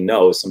about saying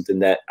no is something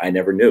that I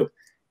never knew.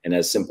 And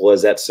as simple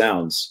as that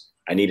sounds,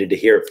 I needed to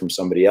hear it from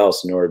somebody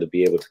else in order to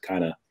be able to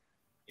kind of,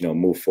 you know,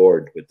 move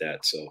forward with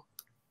that. So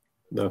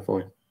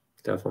definitely.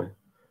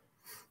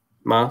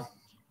 Ma?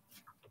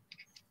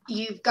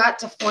 You've got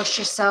to force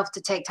yourself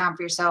to take time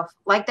for yourself.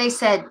 Like they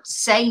said,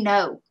 say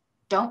no.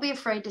 Don't be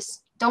afraid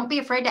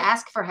to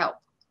ask for help.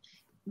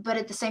 But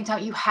at the same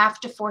time, you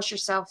have to force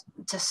yourself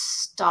to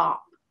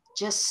stop.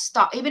 Just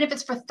stop. Even if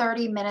it's for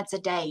 30 minutes a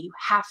day, you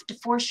have to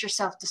force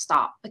yourself to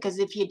stop, because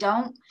if you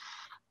don't,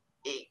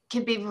 it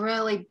can be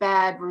really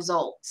bad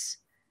results.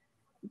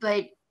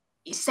 But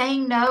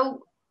saying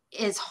no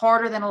is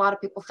harder than a lot of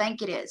people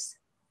think it is.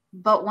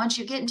 But once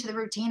you get into the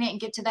routine and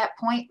get to that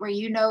point where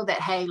you know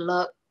that, hey,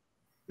 look,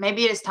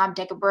 maybe it is time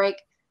to take a break.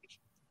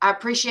 I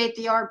appreciate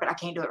the yard, but I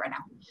can't do it right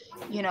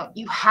now. You know,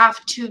 you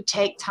have to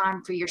take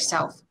time for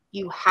yourself.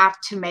 You have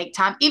to make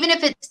time, even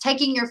if it's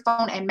taking your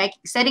phone and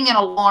setting an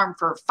alarm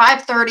for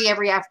 5:30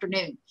 every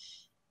afternoon,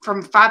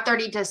 from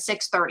 5:30 to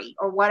 6:30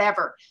 or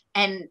whatever,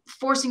 and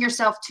forcing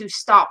yourself to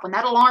stop. When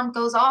that alarm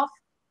goes off,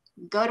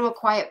 go to a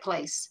quiet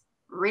place,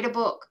 read a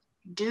book,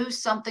 do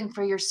something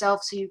for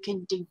yourself so you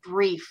can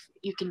debrief,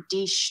 you can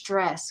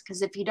de-stress.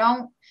 Because if you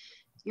don't,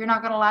 you're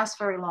not going to last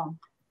very long.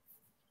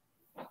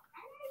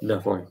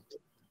 Definitely.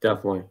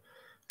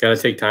 Got to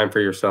take time for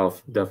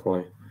yourself.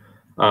 Definitely.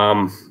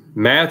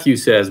 Matthew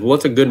says,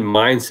 what's a good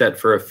mindset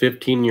for a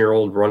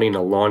 15-year-old running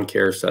a lawn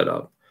care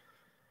setup?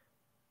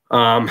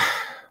 I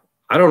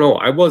don't know.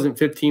 I wasn't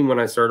 15 when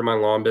I started my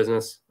lawn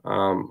business.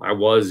 I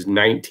was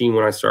 19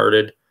 when I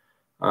started.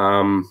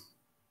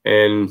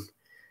 And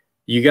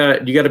you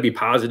got to be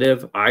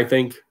positive, I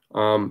think.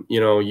 You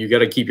know, you got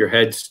to keep your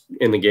heads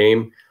in the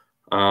game,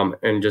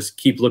 and just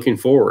keep looking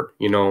forward.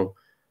 You know,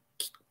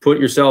 make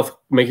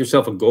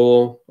yourself a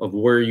goal of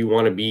where you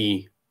want to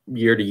be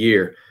year to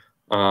year,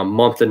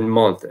 month to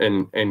month,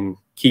 and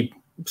keep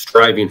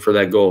striving for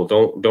that goal.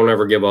 Don't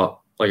ever give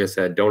up. Like I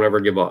said, don't ever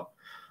give up.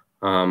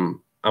 I'm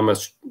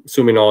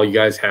assuming all you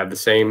guys have the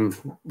same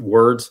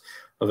words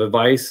of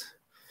advice.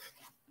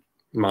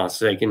 Ma's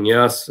saying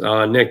yes.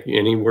 Nick,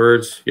 any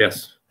words?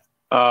 Yes.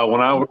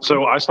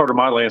 So I started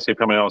my landscape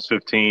company when I was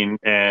 15,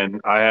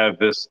 and I have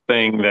this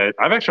thing that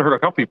I've actually heard a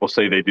couple people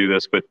say they do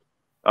this, but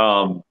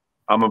I'm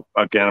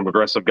an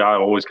aggressive guy.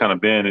 I've always kind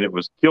of been, and it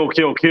was kill.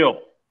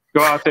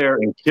 Go out there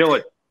and kill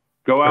it.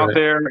 Go out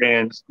there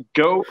and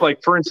go.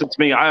 Like, for instance,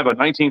 me, I have a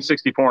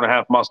 1964 and a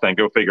half Mustang.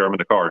 Go figure, I'm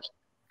into cars.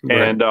 Right.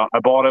 And I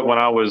bought it when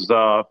I was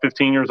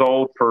 15 years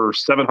old for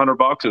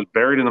 $700. It was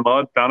buried in the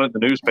mud, found it in the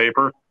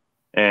newspaper,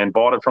 and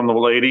bought it from the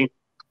lady,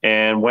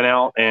 and went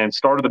out and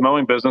started the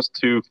mowing business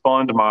to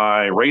fund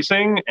my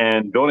racing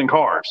and building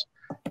cars.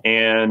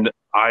 And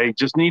I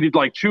just needed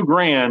like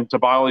 $2,000 to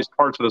buy all these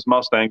parts for this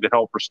Mustang to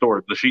help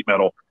restore the sheet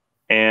metal,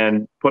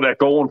 and put that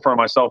goal in front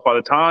of myself. By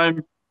the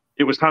time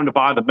it was time to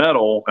buy the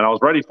metal and I was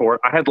ready for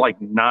it, I had like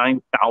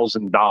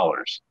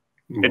 $9,000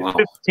 at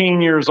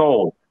 15 years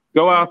old.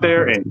 Go out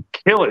there and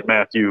kill it,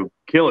 Matthew.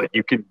 Kill it.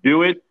 You can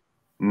do it.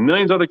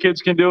 Millions of other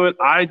kids can do it.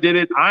 I did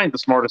it. I ain't the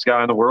smartest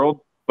guy in the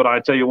world, but I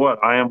tell you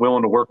what, I am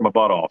willing to work my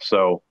butt off.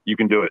 So you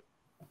can do it.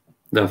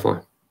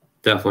 Definitely.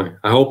 Definitely.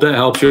 I hope that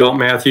helps you out,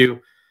 Matthew.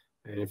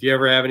 And if you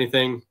ever have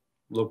anything,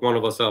 look one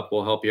of us up.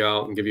 We'll help you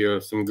out and give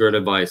you some good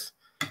advice.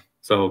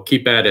 So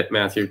keep at it,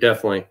 Matthew.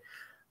 Definitely.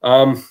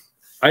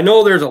 I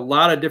know there's a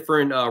lot of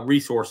different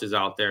resources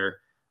out there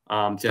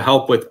to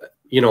help with,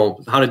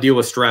 how to deal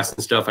with stress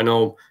and stuff. I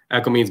know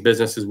Echo Means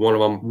Business is one of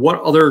them.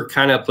 What other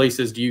kind of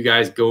places do you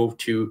guys go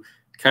to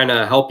kind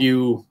of help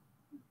you,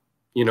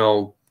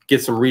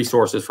 get some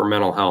resources for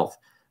mental health?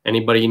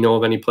 Anybody know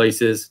of any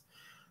places?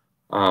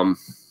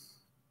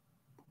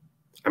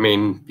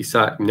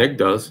 Besides Nick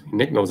does.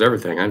 Nick knows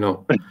everything. I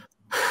know.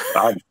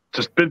 I've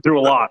just been through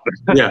a lot.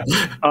 Yeah.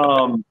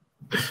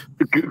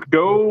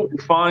 Go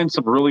find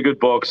some really good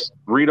books,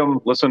 read them,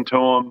 listen to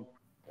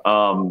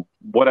them,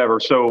 whatever.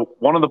 So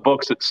one of the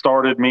books that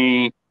started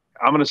me,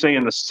 I'm going to say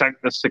in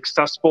the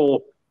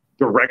successful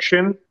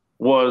direction,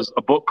 was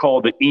a book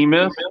called The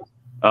E-Myth.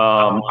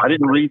 I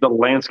didn't read the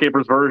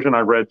landscaper's version. I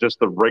read just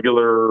the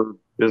regular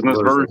business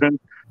version,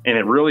 and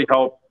it really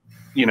helped,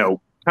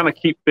 kind of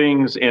keep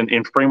things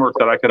in framework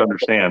that I could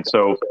understand.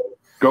 So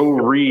go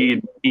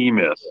read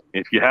E-Myth.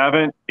 If you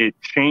haven't, it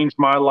changed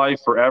my life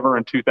forever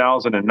in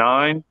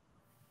 2009.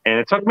 And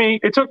it took me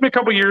a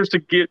couple years to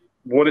get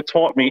what it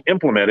taught me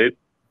implemented.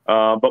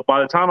 But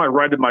by the time I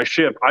righted my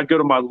ship, I'd go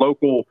to my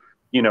local,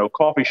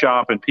 coffee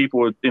shop, and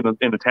people in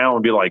the town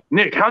would be like,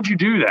 "Nick, how'd you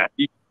do that?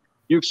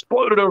 You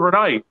exploded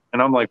overnight."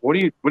 And I'm like, what are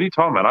you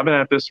talking about? I've been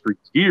at this for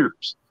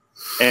years.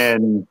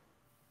 And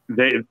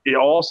they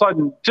all of a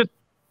sudden just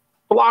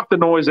block the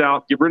noise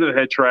out, get rid of the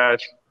head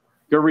trash,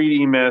 go read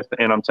E-Myth,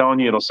 and I'm telling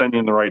you, it'll send you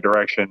in the right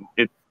direction.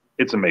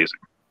 It's amazing.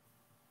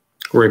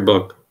 Great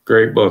book.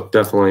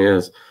 Definitely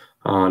is.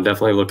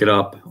 Definitely look it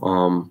up.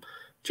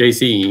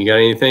 JC, you got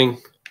anything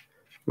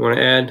you want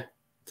to add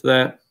to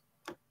that?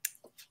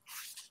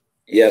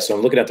 Yeah, so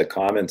I'm looking at the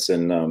comments,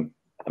 and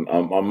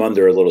I'm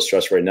under a little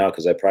stress right now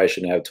because I probably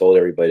shouldn't have told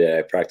everybody that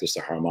I practice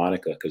the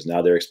harmonica, because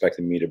now they're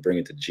expecting me to bring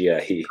it to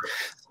GIE.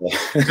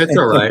 That's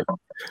all right.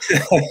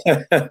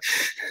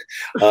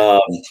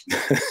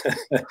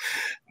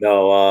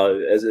 No,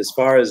 as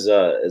far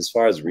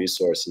as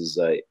resources,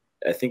 I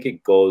think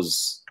it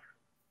goes,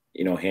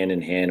 hand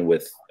in hand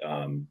with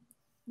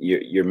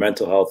your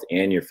mental health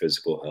and your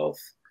physical health.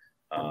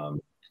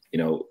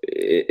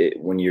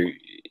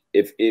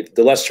 If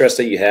the less stress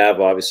that you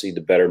have, obviously the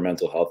better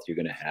mental health you're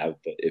going to have.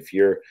 But if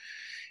you're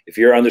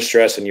under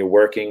stress and you're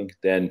working,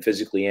 then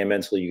physically and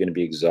mentally you're going to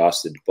be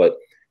exhausted. But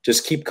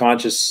just keep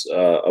conscious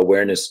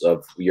awareness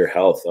of your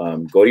health.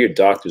 Go to your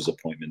doctor's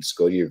appointments.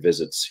 Go to your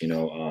visits.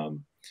 Go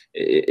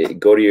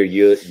to your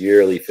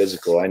yearly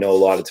physical. I know a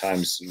lot of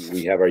times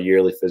we have our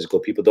yearly physical.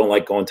 People don't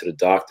like going to the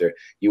doctor.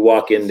 You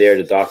walk in there,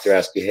 the doctor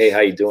asks you, "Hey, how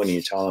you doing?" And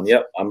you tell them,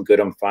 "Yep, I'm good.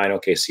 I'm fine.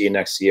 Okay, see you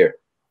next year."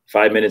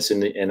 5 minutes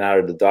in and out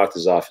of the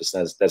doctor's office.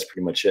 That's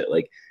pretty much it.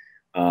 Like,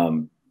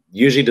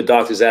 usually the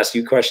doctors ask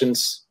you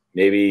questions.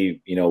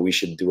 Maybe, we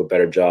should do a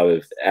better job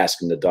of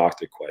asking the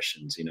doctor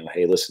questions.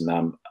 Hey, listen,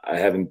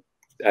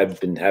 I've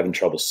been having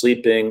trouble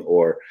sleeping,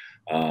 or,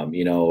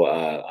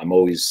 I'm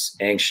always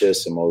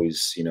anxious. I'm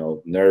always,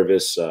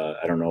 nervous.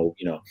 I don't know,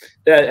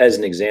 that as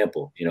an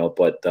example,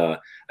 but I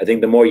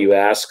think the more you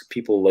ask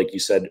people, like you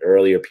said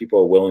earlier, people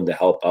are willing to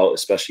help out,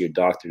 especially your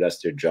doctor.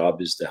 That's their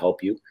job, is to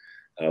help you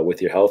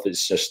with your health.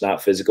 It's just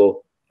not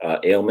physical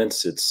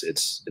ailments.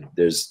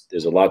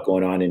 There's a lot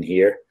going on in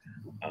here.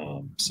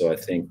 So I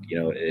think,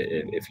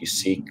 if you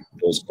seek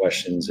those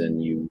questions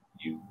and you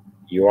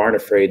aren't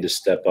afraid to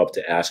step up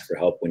to ask for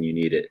help when you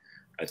need it,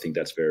 I think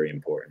that's very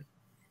important.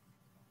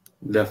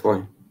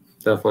 Definitely.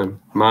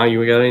 Ma,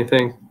 you got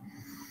anything?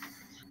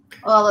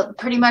 Well,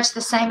 pretty much the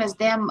same as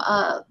them.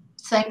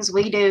 Things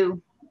we do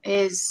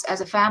is,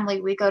 as a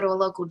family, we go to a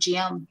local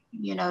gym,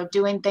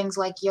 doing things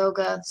like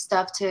yoga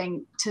stuff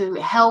to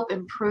help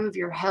improve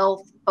your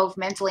health, both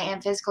mentally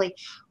and physically,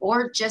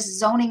 or just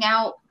zoning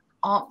out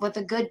with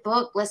a good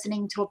book,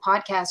 listening to a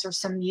podcast or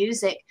some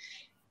music,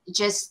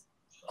 just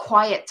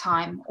quiet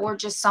time, or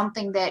just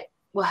something that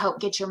will help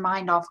get your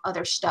mind off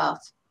other stuff,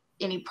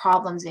 any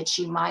problems that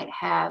you might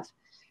have.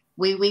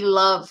 We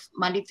love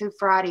Monday through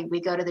Friday.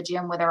 We go to the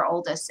gym with our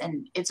oldest,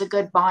 and it's a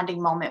good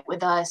bonding moment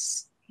with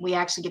us. We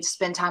actually get to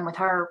spend time with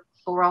her,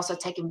 but we're also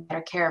taking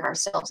better care of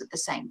ourselves at the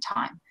same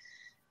time.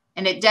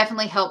 And it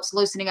definitely helps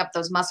loosening up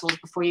those muscles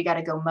before you got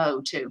to go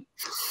mow too.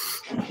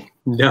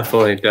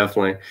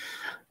 Definitely.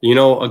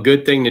 A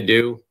good thing to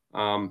do.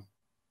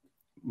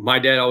 My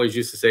dad always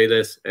used to say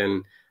this,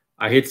 and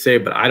I hate to say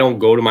it, but I don't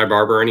go to my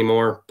barber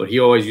anymore. But he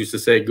always used to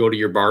say, go to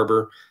your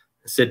barber,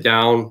 sit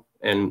down,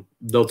 and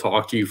they'll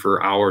talk to you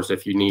for hours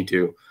if you need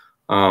to.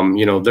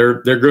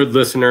 They're good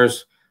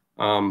listeners.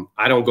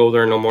 I don't go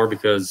there no more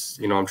because,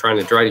 I'm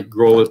trying to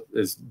grow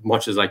as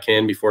much as I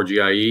can before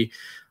GIE.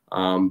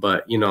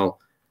 But,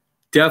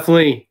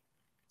 definitely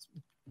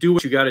do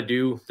what you got to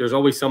do. There's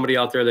always somebody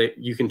out there that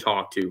you can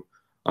talk to,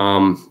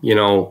 and,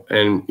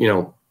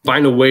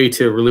 find a way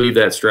to relieve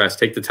that stress.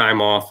 Take the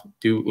time off.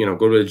 Go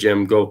to the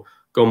gym. Go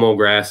mow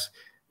grass.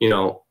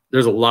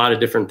 There's a lot of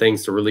different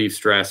things to relieve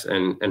stress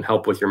and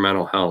help with your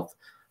mental health.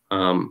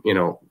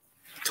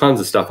 Tons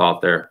of stuff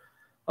out there.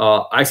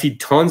 I see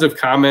tons of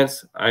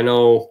comments. I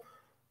don't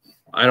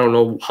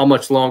know how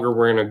much longer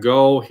we're going to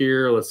go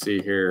here. Let's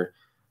see here.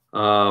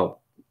 All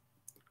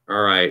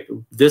right.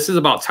 This is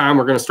about time.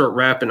 We're going to start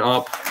wrapping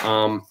up.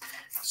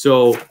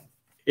 So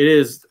it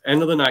is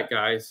end of the night,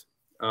 guys.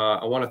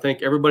 I want to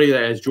thank everybody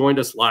that has joined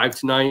us live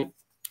tonight.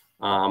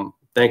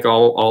 Thank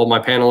all my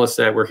panelists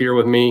that were here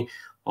with me,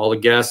 all the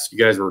guests. You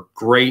guys were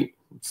great.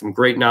 Some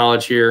great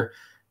knowledge here.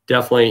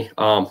 Definitely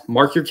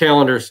mark your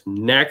calendars.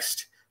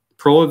 Next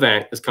pro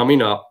event is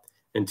coming up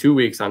in 2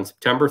 weeks on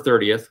September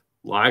 30th,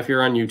 live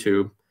here on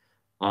YouTube,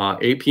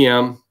 8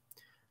 p.m.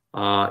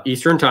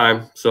 Eastern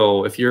time.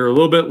 So if you're a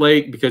little bit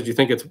late because you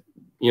think it's,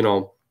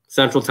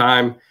 Central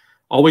time,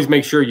 always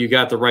make sure you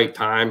got the right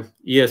time.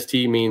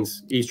 EST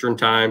means Eastern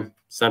time.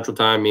 Central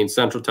time means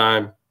Central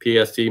time.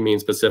 PST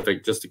means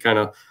Pacific, just to kind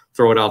of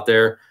throw it out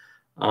there.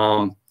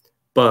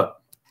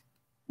 But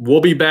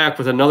we'll be back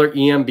with another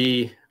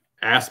EMB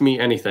Ask Me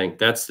Anything.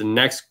 That's the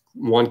next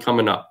one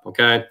coming up,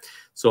 okay?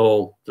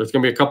 So there's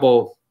going to be a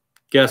couple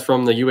guests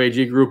from the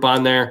UAG group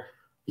on there.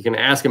 You can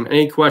ask them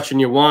any question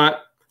you want.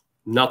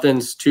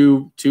 Nothing's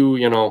too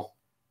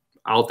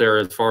out there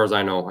as far as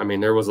I know. I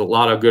mean, there was a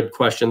lot of good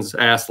questions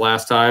asked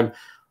last time.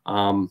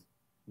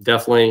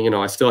 Definitely,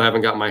 I still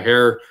haven't got my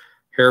hair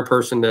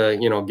person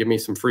to, give me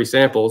some free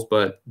samples,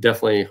 but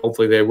definitely,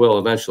 hopefully they will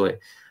eventually.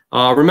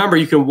 Remember,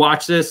 you can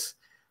watch this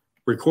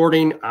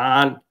recording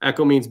on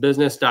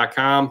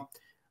echomeansbusiness.com.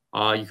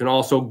 You can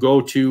also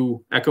go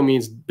to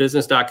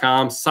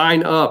echomeansbusiness.com,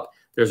 sign up.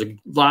 There's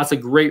lots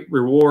of great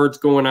rewards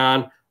going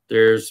on.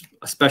 There's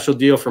a special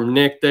deal from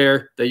Nick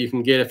there that you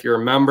can get if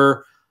you're a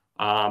member.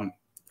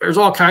 There's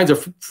all kinds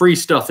of free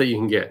stuff that you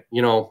can get.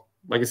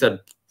 Like I said,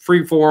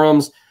 free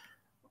forums.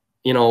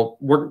 They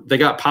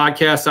got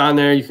podcasts on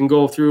there. You can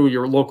go through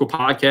your local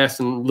podcast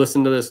and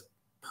listen to this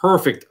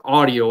perfect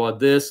audio of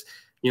this,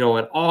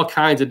 and all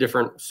kinds of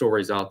different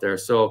stories out there.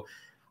 So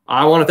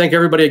I want to thank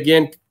everybody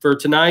again for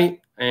tonight,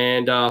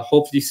 and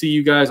hopefully see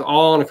you guys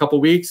all in a couple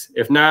weeks.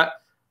 If not,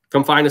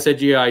 come find us at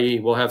GIE.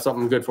 We'll have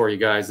something good for you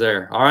guys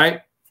there. All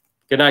right.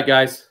 Good night,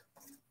 guys.